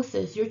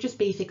mitosis, you're just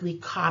basically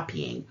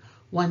copying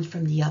one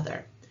from the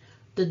other.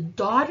 The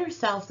daughter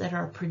cells that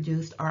are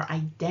produced are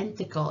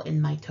identical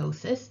in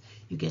mitosis.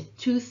 You get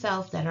 2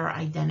 cells that are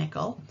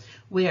identical,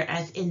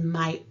 whereas in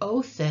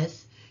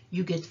meiosis,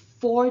 you get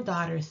 4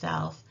 daughter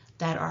cells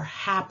that are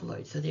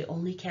haploid. So they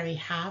only carry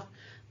half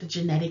the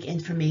genetic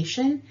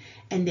information,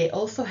 and they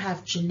also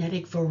have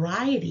genetic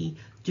variety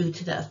due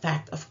to the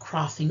effect of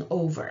crossing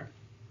over.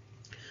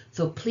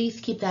 So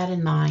please keep that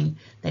in mind,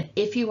 that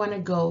if you want to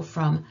go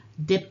from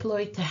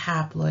diploid to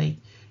haploid,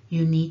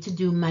 you need to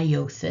do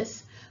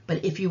meiosis.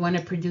 But if you want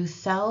to produce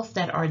cells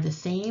that are the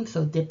same,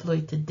 so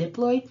diploid to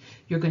diploid,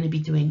 you're going to be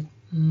doing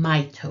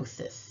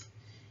mitosis.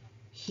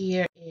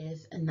 Here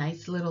is a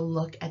nice little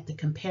look at the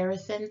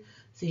comparison.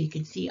 So you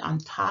can see on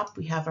top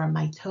we have our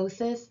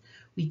mitosis.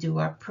 We do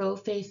our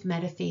prophase,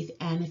 metaphase,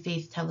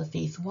 anaphase,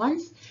 telophase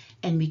once,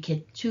 and we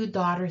get 2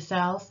 daughter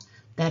cells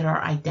that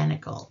are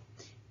identical.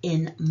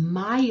 In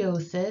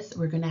meiosis,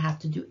 we're going to have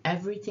to do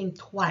everything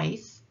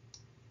twice.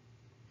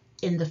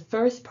 In the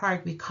first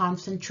part, we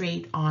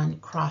concentrate on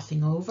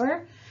crossing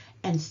over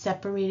and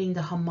separating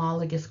the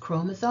homologous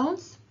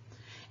chromosomes.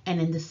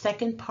 And in the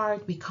second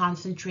part, we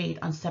concentrate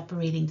on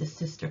separating the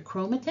sister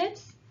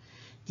chromatids.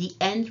 The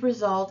end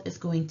result is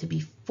going to be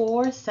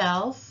 4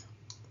 cells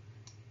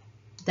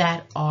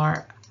that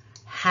are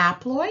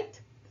haploid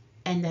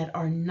and that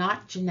are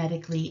not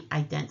genetically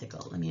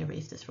identical. Let me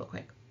erase this real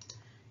quick.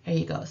 There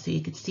you go. So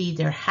you can see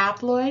they're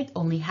haploid,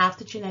 only half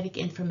the genetic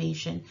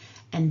information,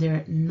 and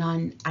they're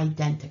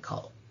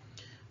non-identical.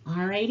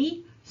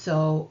 Alrighty,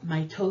 so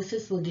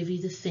mitosis will give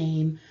you the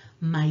same.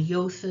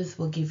 Meiosis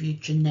will give you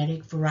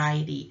genetic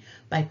variety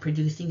by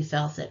producing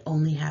cells that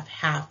only have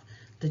half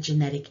the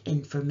genetic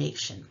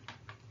information.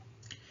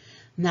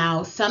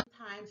 Now,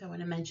 sometimes, I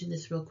want to mention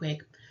this real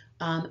quick,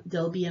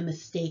 there'll be a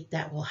mistake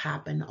that will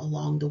happen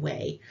along the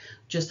way.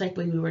 Just like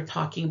when we were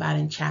talking about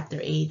in chapter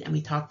 8, and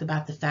we talked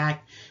about the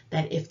fact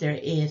that if there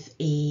is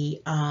a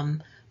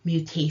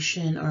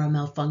mutation or a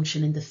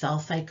malfunction in the cell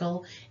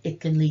cycle, it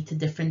can lead to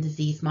different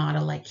disease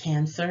model like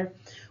cancer.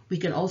 We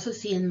can also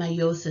see in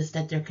meiosis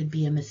that there could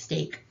be a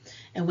mistake.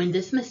 And when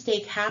this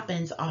mistake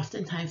happens,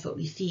 oftentimes what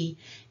we see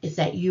is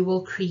that you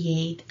will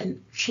create a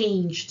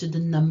change to the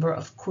number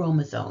of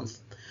chromosomes.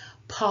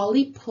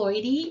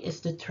 Polyploidy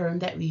is the term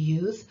that we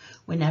use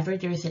whenever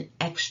there's an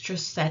extra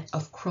set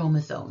of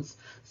chromosomes.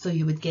 So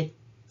you would get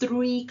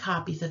 3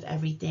 copies of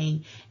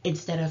everything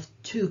instead of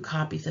 2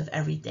 copies of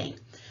everything.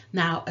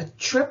 Now, a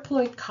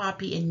triploid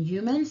copy in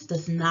humans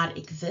does not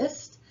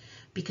exist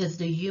because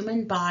the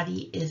human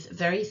body is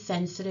very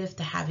sensitive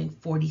to having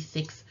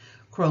 46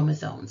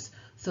 chromosomes.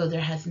 So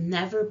there has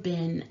never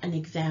been an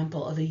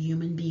example of a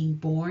human being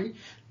born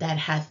that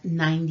has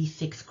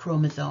 96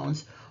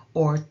 chromosomes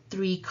or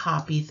 3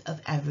 copies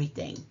of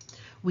everything.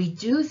 We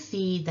do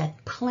see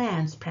that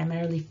plants,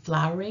 primarily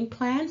flowering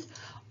plants,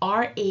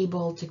 are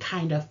able to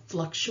kind of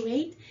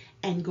fluctuate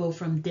and go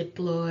from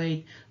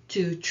diploid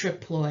to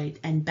triploid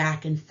and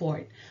back and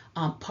forth.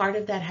 Part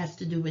of that has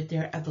to do with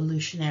their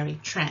evolutionary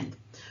trend.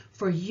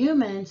 For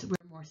humans, we're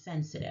more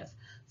sensitive.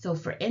 So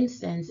for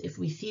instance, if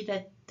we see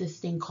that this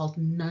thing called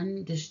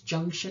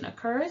non-disjunction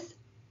occurs,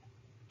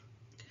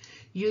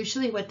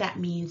 usually what that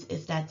means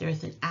is that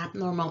there's an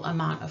abnormal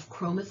amount of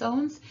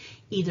chromosomes,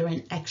 either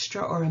an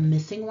extra or a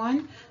missing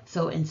one.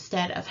 So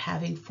instead of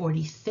having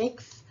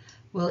 46,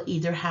 we'll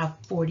either have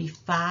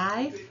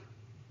 45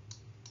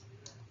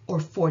 or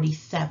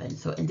 47.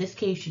 So in this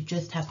case, you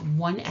just have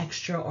 1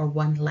 extra or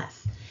 1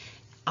 less.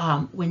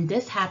 When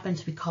this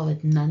happens, we call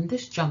it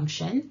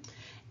non-disjunction,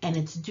 and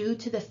it's due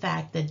to the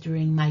fact that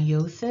during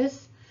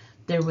meiosis,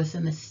 there was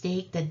a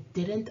mistake that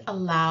didn't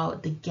allow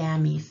the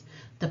gametes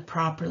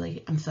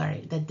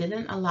that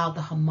didn't allow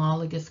the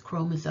homologous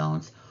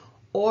chromosomes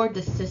or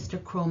the sister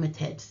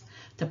chromatids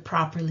to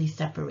properly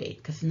separate,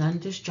 because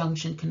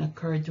non-disjunction can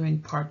occur during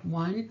part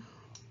 1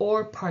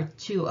 or part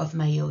 2 of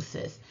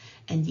meiosis.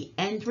 And the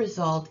end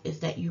result is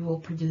that you will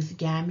produce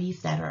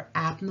gametes that are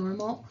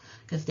abnormal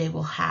because they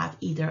will have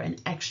either an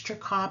extra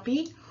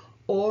copy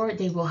or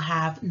they will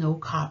have no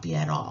copy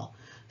at all.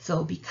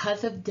 So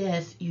because of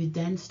this, you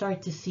then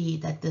start to see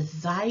that the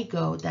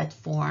zygote that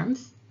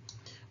forms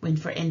when,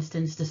 for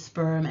instance, the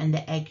sperm and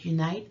the egg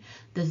unite,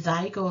 the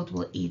zygote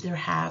will either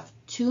have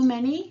too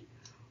many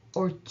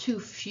or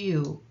too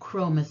few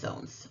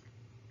chromosomes.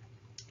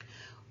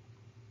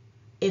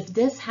 If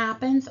this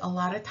happens, a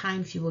lot of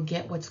times you will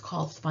get what's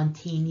called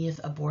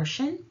spontaneous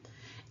abortion.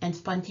 And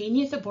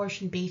spontaneous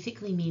abortion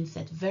basically means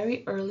that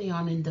very early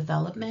on in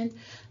development,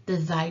 the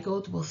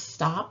zygote will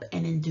stop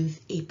and induce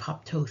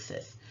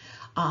apoptosis.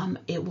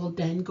 it will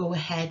then go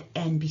ahead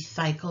and be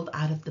cycled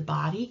out of the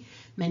body.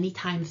 Many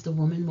times the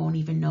woman won't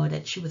even know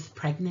that she was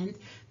pregnant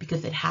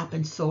because it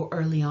happened so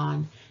early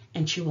on,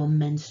 and she will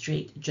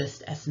menstruate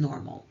just as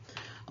normal.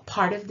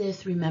 Part of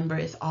this, remember,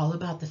 is all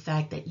about the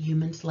fact that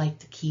humans like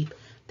to keep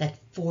that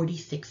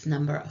 46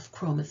 number of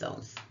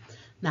chromosomes.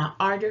 Now,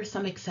 are there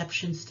some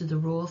exceptions to the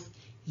rules?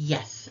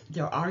 Yes,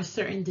 there are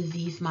certain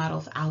disease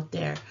models out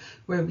there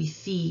where we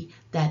see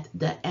that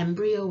the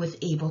embryo was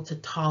able to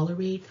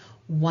tolerate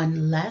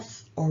one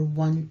less or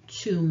one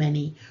too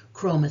many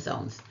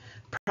chromosomes.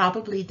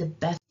 Probably the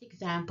best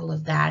example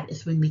of that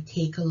is when we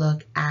take a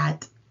look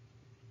at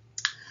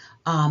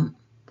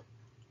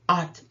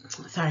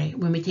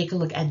when we take a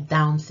look at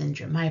Down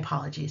syndrome. My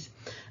apologies.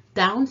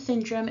 Down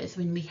syndrome is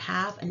when we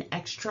have an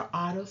extra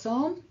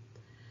autosome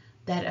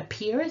that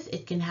appears.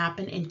 It can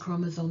happen in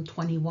chromosome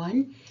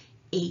 21,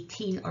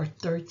 18, or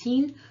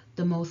 13.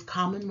 The most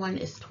common one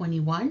is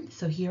 21.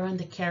 So here on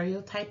the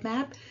karyotype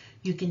map,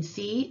 you can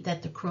see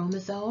that the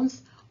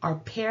chromosomes are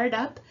paired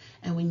up,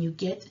 and when you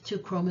get to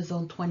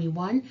chromosome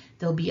 21,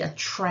 there'll be a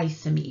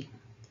trisomy.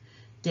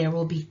 There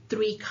will be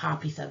 3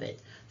 copies of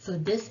it. So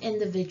this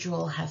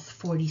individual has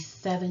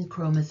 47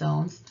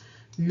 chromosomes,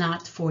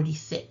 not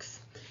 46.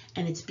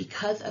 And it's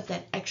because of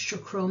that extra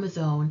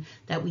chromosome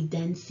that we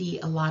then see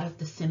a lot of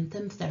the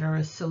symptoms that are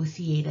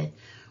associated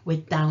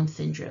with Down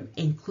syndrome,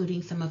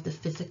 including some of the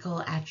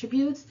physical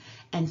attributes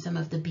and some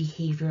of the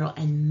behavioral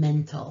and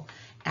mental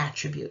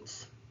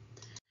attributes.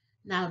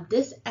 Now,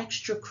 this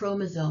extra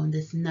chromosome,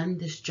 this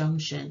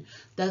non-disjunction,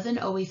 doesn't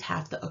always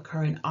have to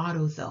occur in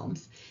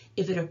autosomes.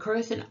 If it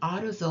occurs in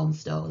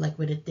autosomes, though, like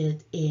what it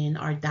did in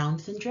our Down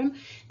syndrome,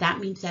 that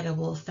means that it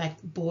will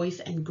affect boys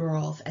and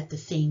girls at the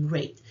same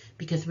rate.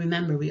 Because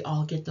remember, we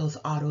all get those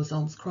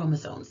autosomes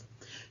chromosomes.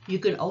 You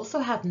can also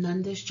have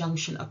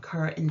non-disjunction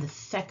occur in the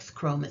sex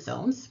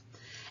chromosomes.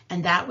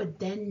 And that would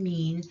then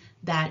mean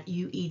that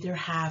you either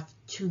have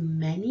too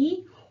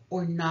many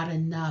or not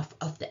enough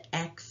of the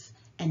X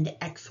and the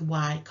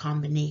XY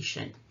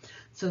combination.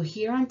 So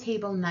here on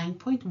table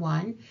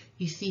 9.1,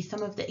 you see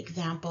some of the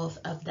examples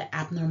of the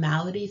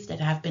abnormalities that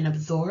have been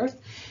observed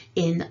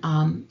in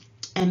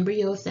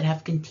embryos that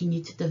have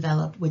continued to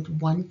develop with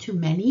one too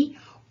many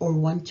or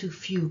one too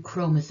few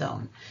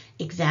chromosome.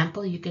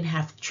 Example, you can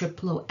have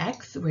triplo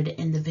X, where the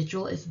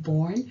individual is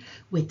born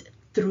with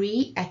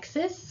 3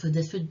 X's. So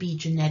this would be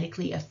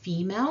genetically a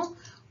female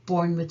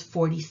born with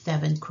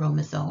 47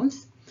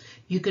 chromosomes.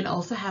 You can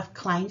also have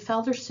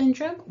Klinefelter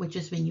syndrome, which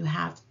is when you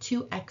have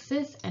 2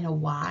 X's and a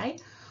Y,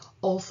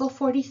 also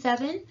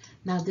 47.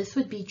 Now this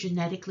would be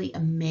genetically a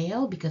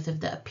male because of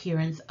the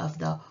appearance of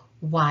the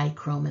Y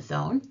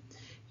chromosome.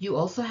 You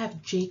also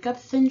have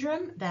Jacobs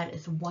syndrome, that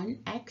is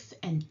 1 X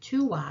and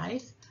 2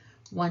 Y's,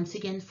 once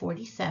again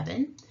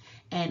 47.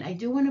 And I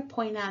do want to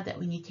point out that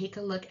when you take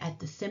a look at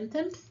the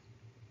symptoms,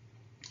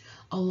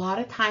 a lot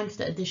of times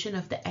the addition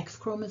of the X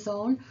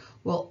chromosome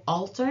will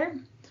alter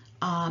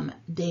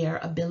their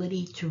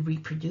ability to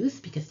reproduce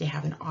because they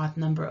have an odd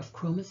number of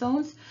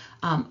chromosomes.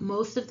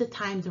 Most of the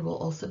time there will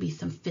also be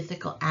some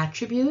physical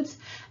attributes,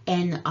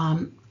 and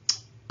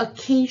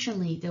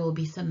occasionally there will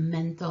be some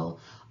mental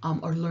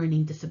or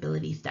learning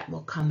disabilities that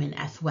will come in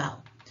as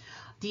well.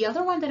 The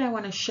other one that I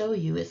want to show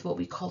you is what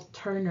we call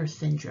Turner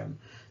syndrome.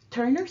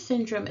 Turner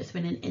syndrome is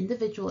when an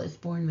individual is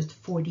born with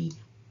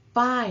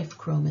 45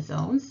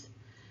 chromosomes,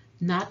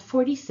 not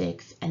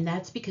 46, and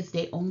that's because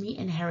they only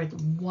inherit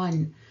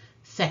 1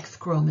 sex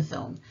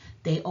chromosome.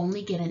 They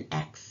only get an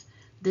X.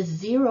 The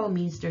 0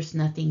 means there's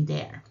nothing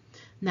there.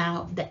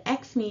 Now, the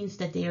X means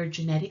that they are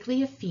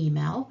genetically a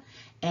female,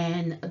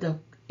 and the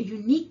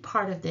unique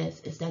part of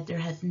this is that there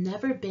has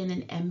never been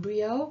an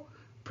embryo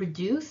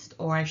produced,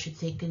 or I should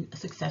say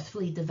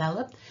successfully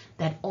developed,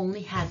 that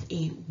only has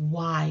a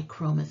Y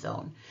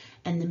chromosome.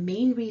 And the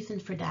main reason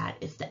for that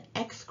is the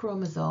X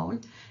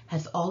chromosome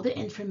has all the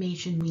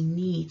information we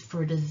need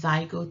for the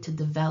zygote to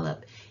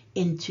develop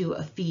into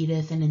a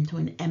fetus and into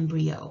an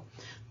embryo.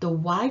 The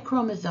Y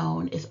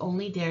chromosome is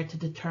only there to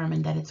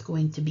determine that it's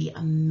going to be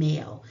a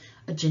male,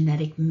 a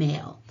genetic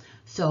male.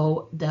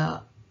 So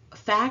the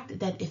fact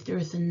that if there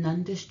is a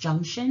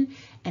non-disjunction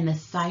and a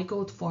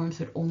zygote forms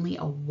with only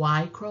a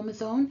Y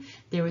chromosome,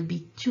 there would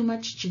be too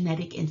much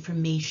genetic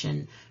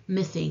information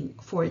missing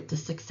for it to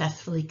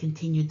successfully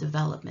continue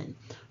development.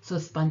 So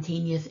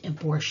spontaneous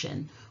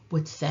abortion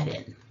would set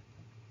in.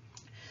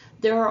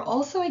 There are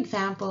also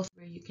examples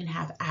where you can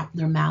have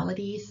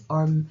abnormalities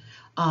or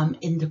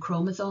in the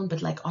chromosome,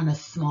 but like on a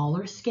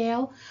smaller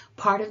scale.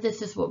 Part of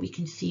this is what we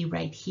can see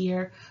right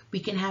here. We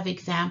can have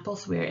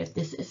examples where if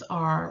this is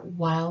our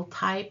wild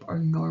type or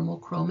normal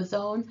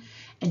chromosome,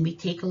 and we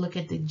take a look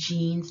at the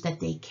genes that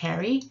they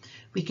carry,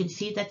 we can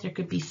see that there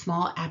could be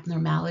small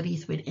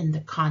abnormalities within the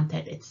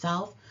content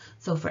itself.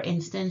 So for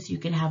instance, you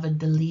can have a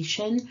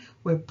deletion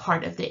where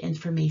part of the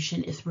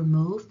information is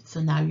removed. So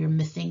now you're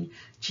missing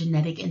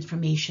genetic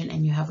information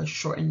and you have a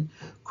shortened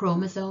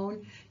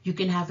chromosome. You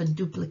can have a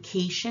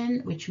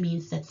duplication, which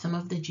means that some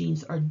of the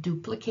genes are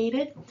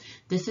duplicated.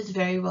 This is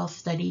very well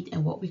studied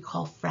in what we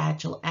call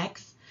Fragile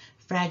X.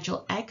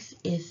 Fragile X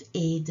is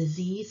a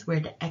disease where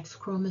the X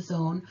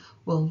chromosome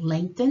will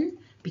lengthen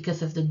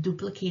because of the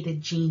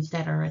duplicated genes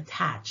that are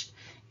attached.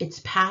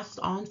 It's passed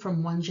on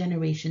from one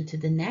generation to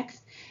the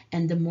next,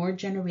 and the more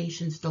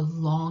generations, the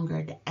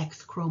longer the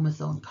X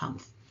chromosome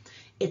comes.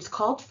 It's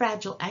called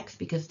Fragile X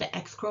because the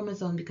X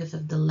chromosome, because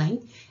of the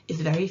length, is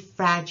very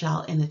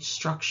fragile in its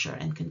structure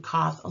and can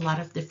cause a lot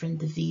of different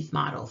disease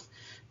models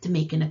to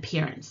make an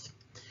appearance.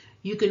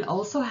 You can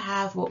also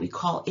have what we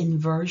call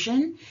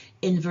inversion.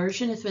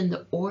 Inversion is when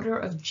the order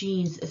of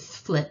genes is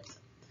flipped.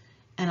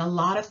 And a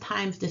lot of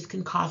times this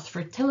can cause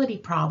fertility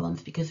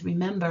problems because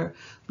remember,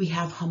 we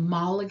have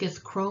homologous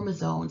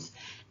chromosomes.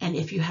 And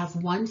if you have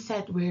one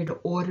set where the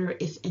order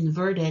is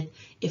inverted,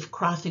 if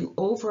crossing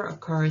over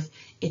occurs,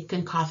 it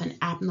can cause an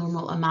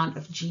abnormal amount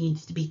of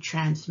genes to be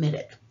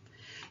transmitted.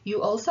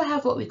 You also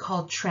have what we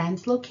call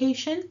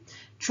translocation.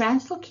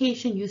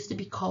 Translocation used to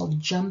be called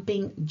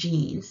jumping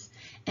genes.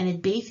 And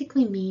it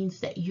basically means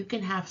that you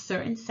can have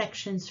certain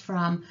sections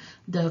from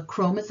the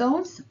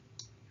chromosomes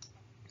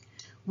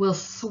will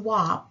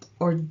swap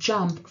or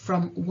jump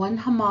from one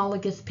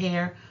homologous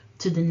pair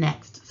to the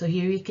next. So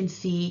here you can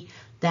see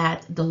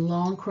that the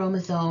long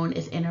chromosome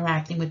is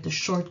interacting with the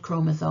short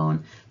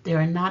chromosome. They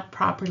are not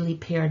properly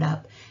paired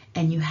up,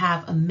 and you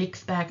have a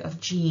mixed bag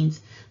of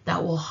genes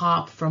that will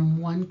hop from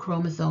one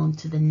chromosome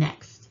to the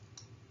next.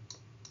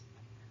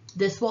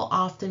 This will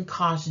often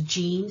cause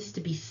genes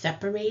to be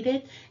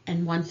separated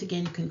and once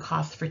again can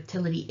cause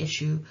fertility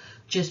issue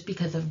just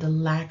because of the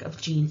lack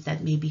of genes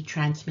that may be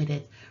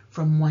transmitted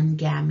from one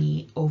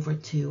gamete over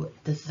to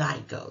the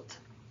zygote.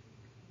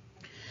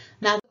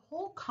 Now, the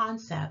whole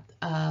concept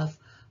of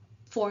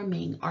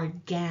forming our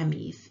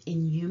gametes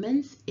in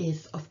humans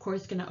is of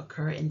course going to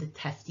occur in the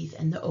testes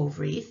and the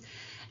ovaries.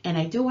 And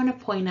I do want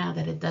to point out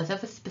that it does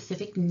have a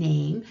specific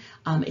name.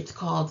 It's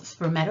called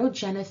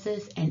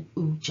spermatogenesis and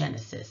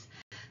oogenesis.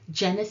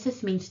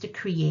 Genesis means to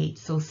create,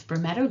 so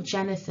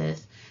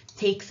spermatogenesis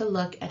takes a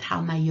look at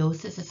how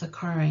meiosis is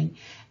occurring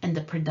and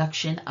the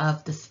production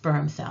of the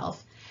sperm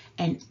cells.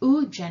 And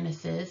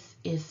oogenesis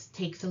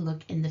takes a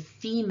look in the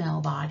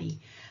female body,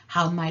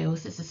 how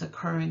meiosis is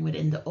occurring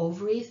within the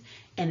ovaries,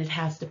 and it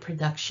has the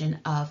production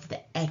of the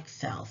egg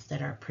cells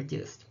that are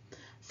produced.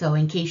 So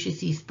in case you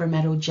see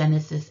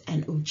spermatogenesis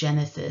and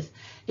oogenesis,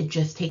 it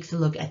just takes a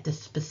look at the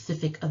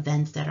specific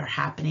events that are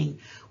happening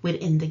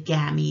within the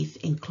gametes,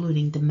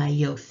 including the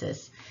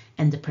meiosis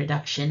and the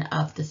production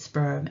of the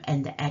sperm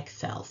and the egg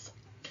cells.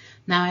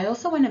 Now, I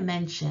also want to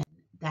mention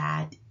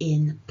that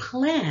in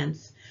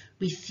plants,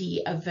 we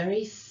see a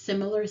very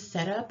similar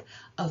setup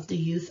of the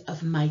use of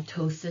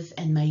mitosis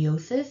and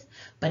meiosis,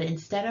 but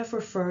instead of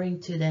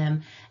referring to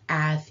them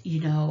as,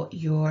 your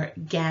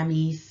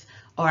gametes,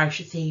 or I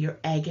should say your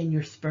egg and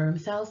your sperm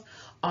cells,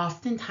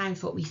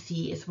 oftentimes what we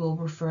see is we'll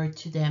refer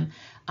to them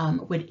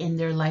within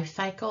their life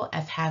cycle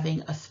as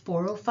having a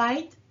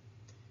sporophyte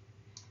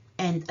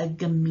and a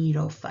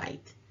gametophyte.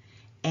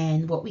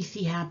 And what we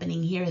see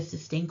happening here is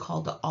this thing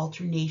called the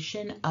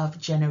alternation of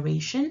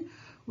generation,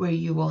 where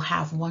you will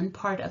have one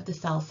part of the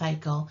cell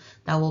cycle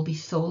that will be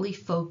solely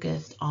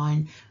focused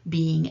on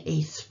being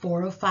a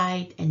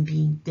sporophyte and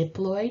being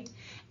diploid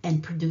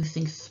and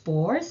producing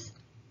spores.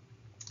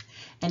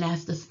 And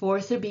as the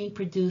spores are being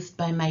produced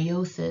by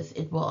meiosis,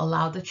 it will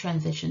allow the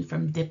transition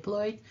from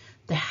diploid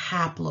to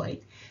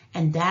haploid.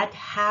 And that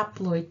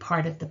haploid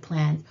part of the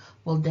plant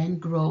will then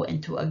grow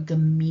into a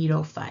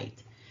gametophyte.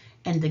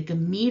 And the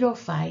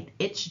gametophyte,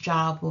 its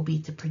job will be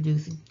to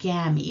produce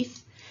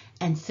gametes.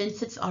 And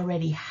since it's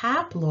already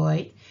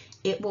haploid,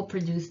 it will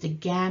produce the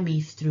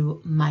gametes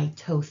through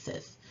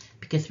mitosis.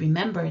 Because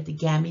remember, the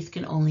gametes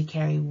can only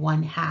carry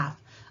 1/2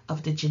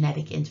 of the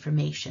genetic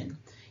information.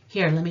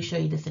 Here, let me show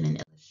you this in an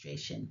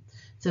illustration.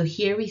 So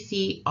here we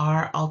see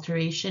our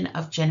alteration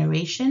of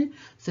generation.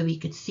 So we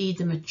could see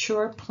the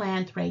mature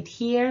plant right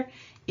here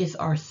is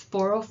our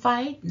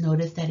sporophyte.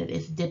 Notice that it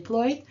is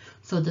diploid.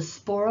 So the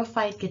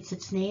sporophyte gets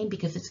its name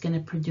because it's going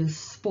to produce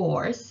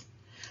spores.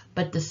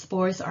 But the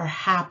spores are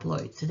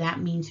haploid, so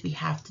that means we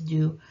have to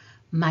do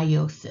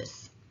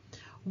meiosis.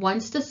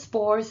 Once the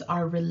spores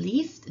are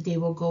released, they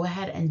will go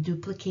ahead and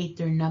duplicate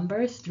their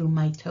numbers through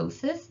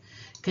mitosis,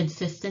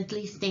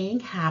 consistently staying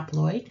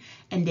haploid,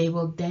 and they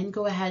will then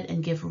go ahead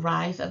and give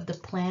rise of the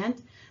plant.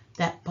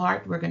 That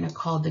part we're going to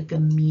call the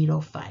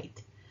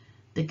gametophyte.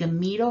 The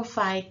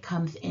gametophyte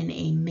comes in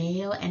a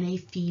male and a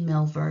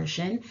female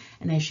version,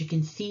 and as you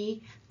can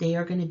see, they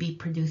are going to be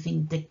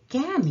producing the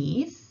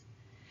gametes.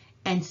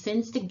 And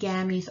since the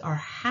gametes are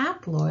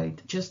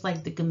haploid, just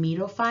like the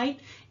gametophyte,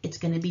 it's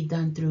going to be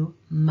done through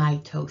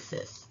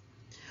mitosis.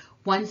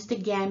 Once the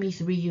gametes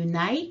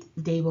reunite,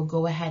 they will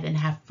go ahead and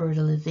have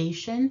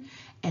fertilization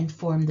and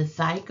form the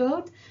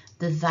zygote.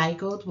 The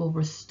zygote will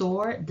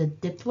restore the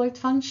diploid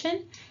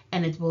function,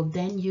 and it will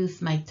then use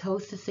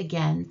mitosis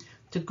again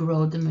to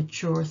grow the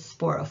mature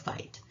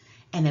sporophyte.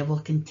 And it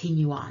will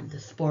continue on. The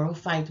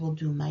sporophyte will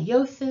do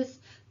meiosis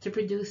to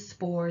produce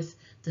spores.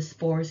 The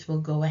spores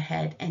will go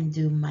ahead and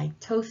do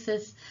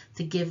mitosis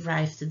to give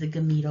rise to the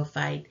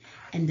gametophyte,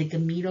 and the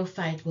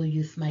gametophyte will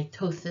use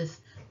mitosis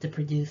to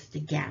produce the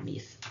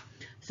gametes.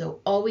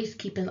 So always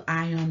keep an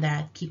eye on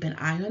that. Keep an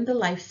eye on the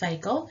life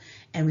cycle.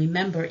 And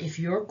remember, if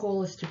your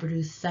goal is to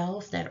produce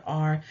cells that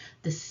are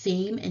the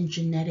same in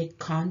genetic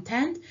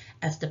content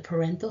as the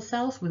parental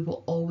cells, we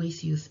will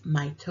always use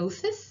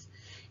mitosis.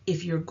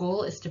 If your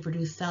goal is to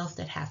produce cells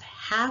that have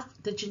half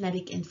the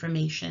genetic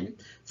information,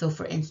 so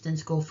for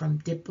instance, go from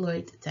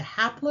diploid to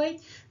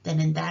haploid, then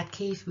in that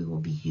case, we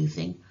will be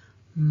using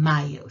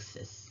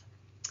meiosis.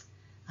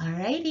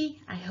 Alrighty,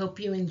 I hope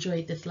you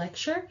enjoyed this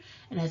lecture.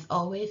 And as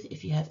always,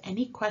 if you have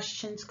any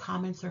questions,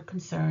 comments, or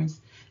concerns,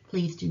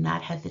 please do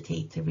not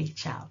hesitate to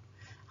reach out.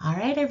 All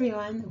right,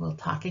 everyone, we'll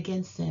talk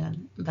again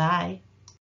soon. Bye.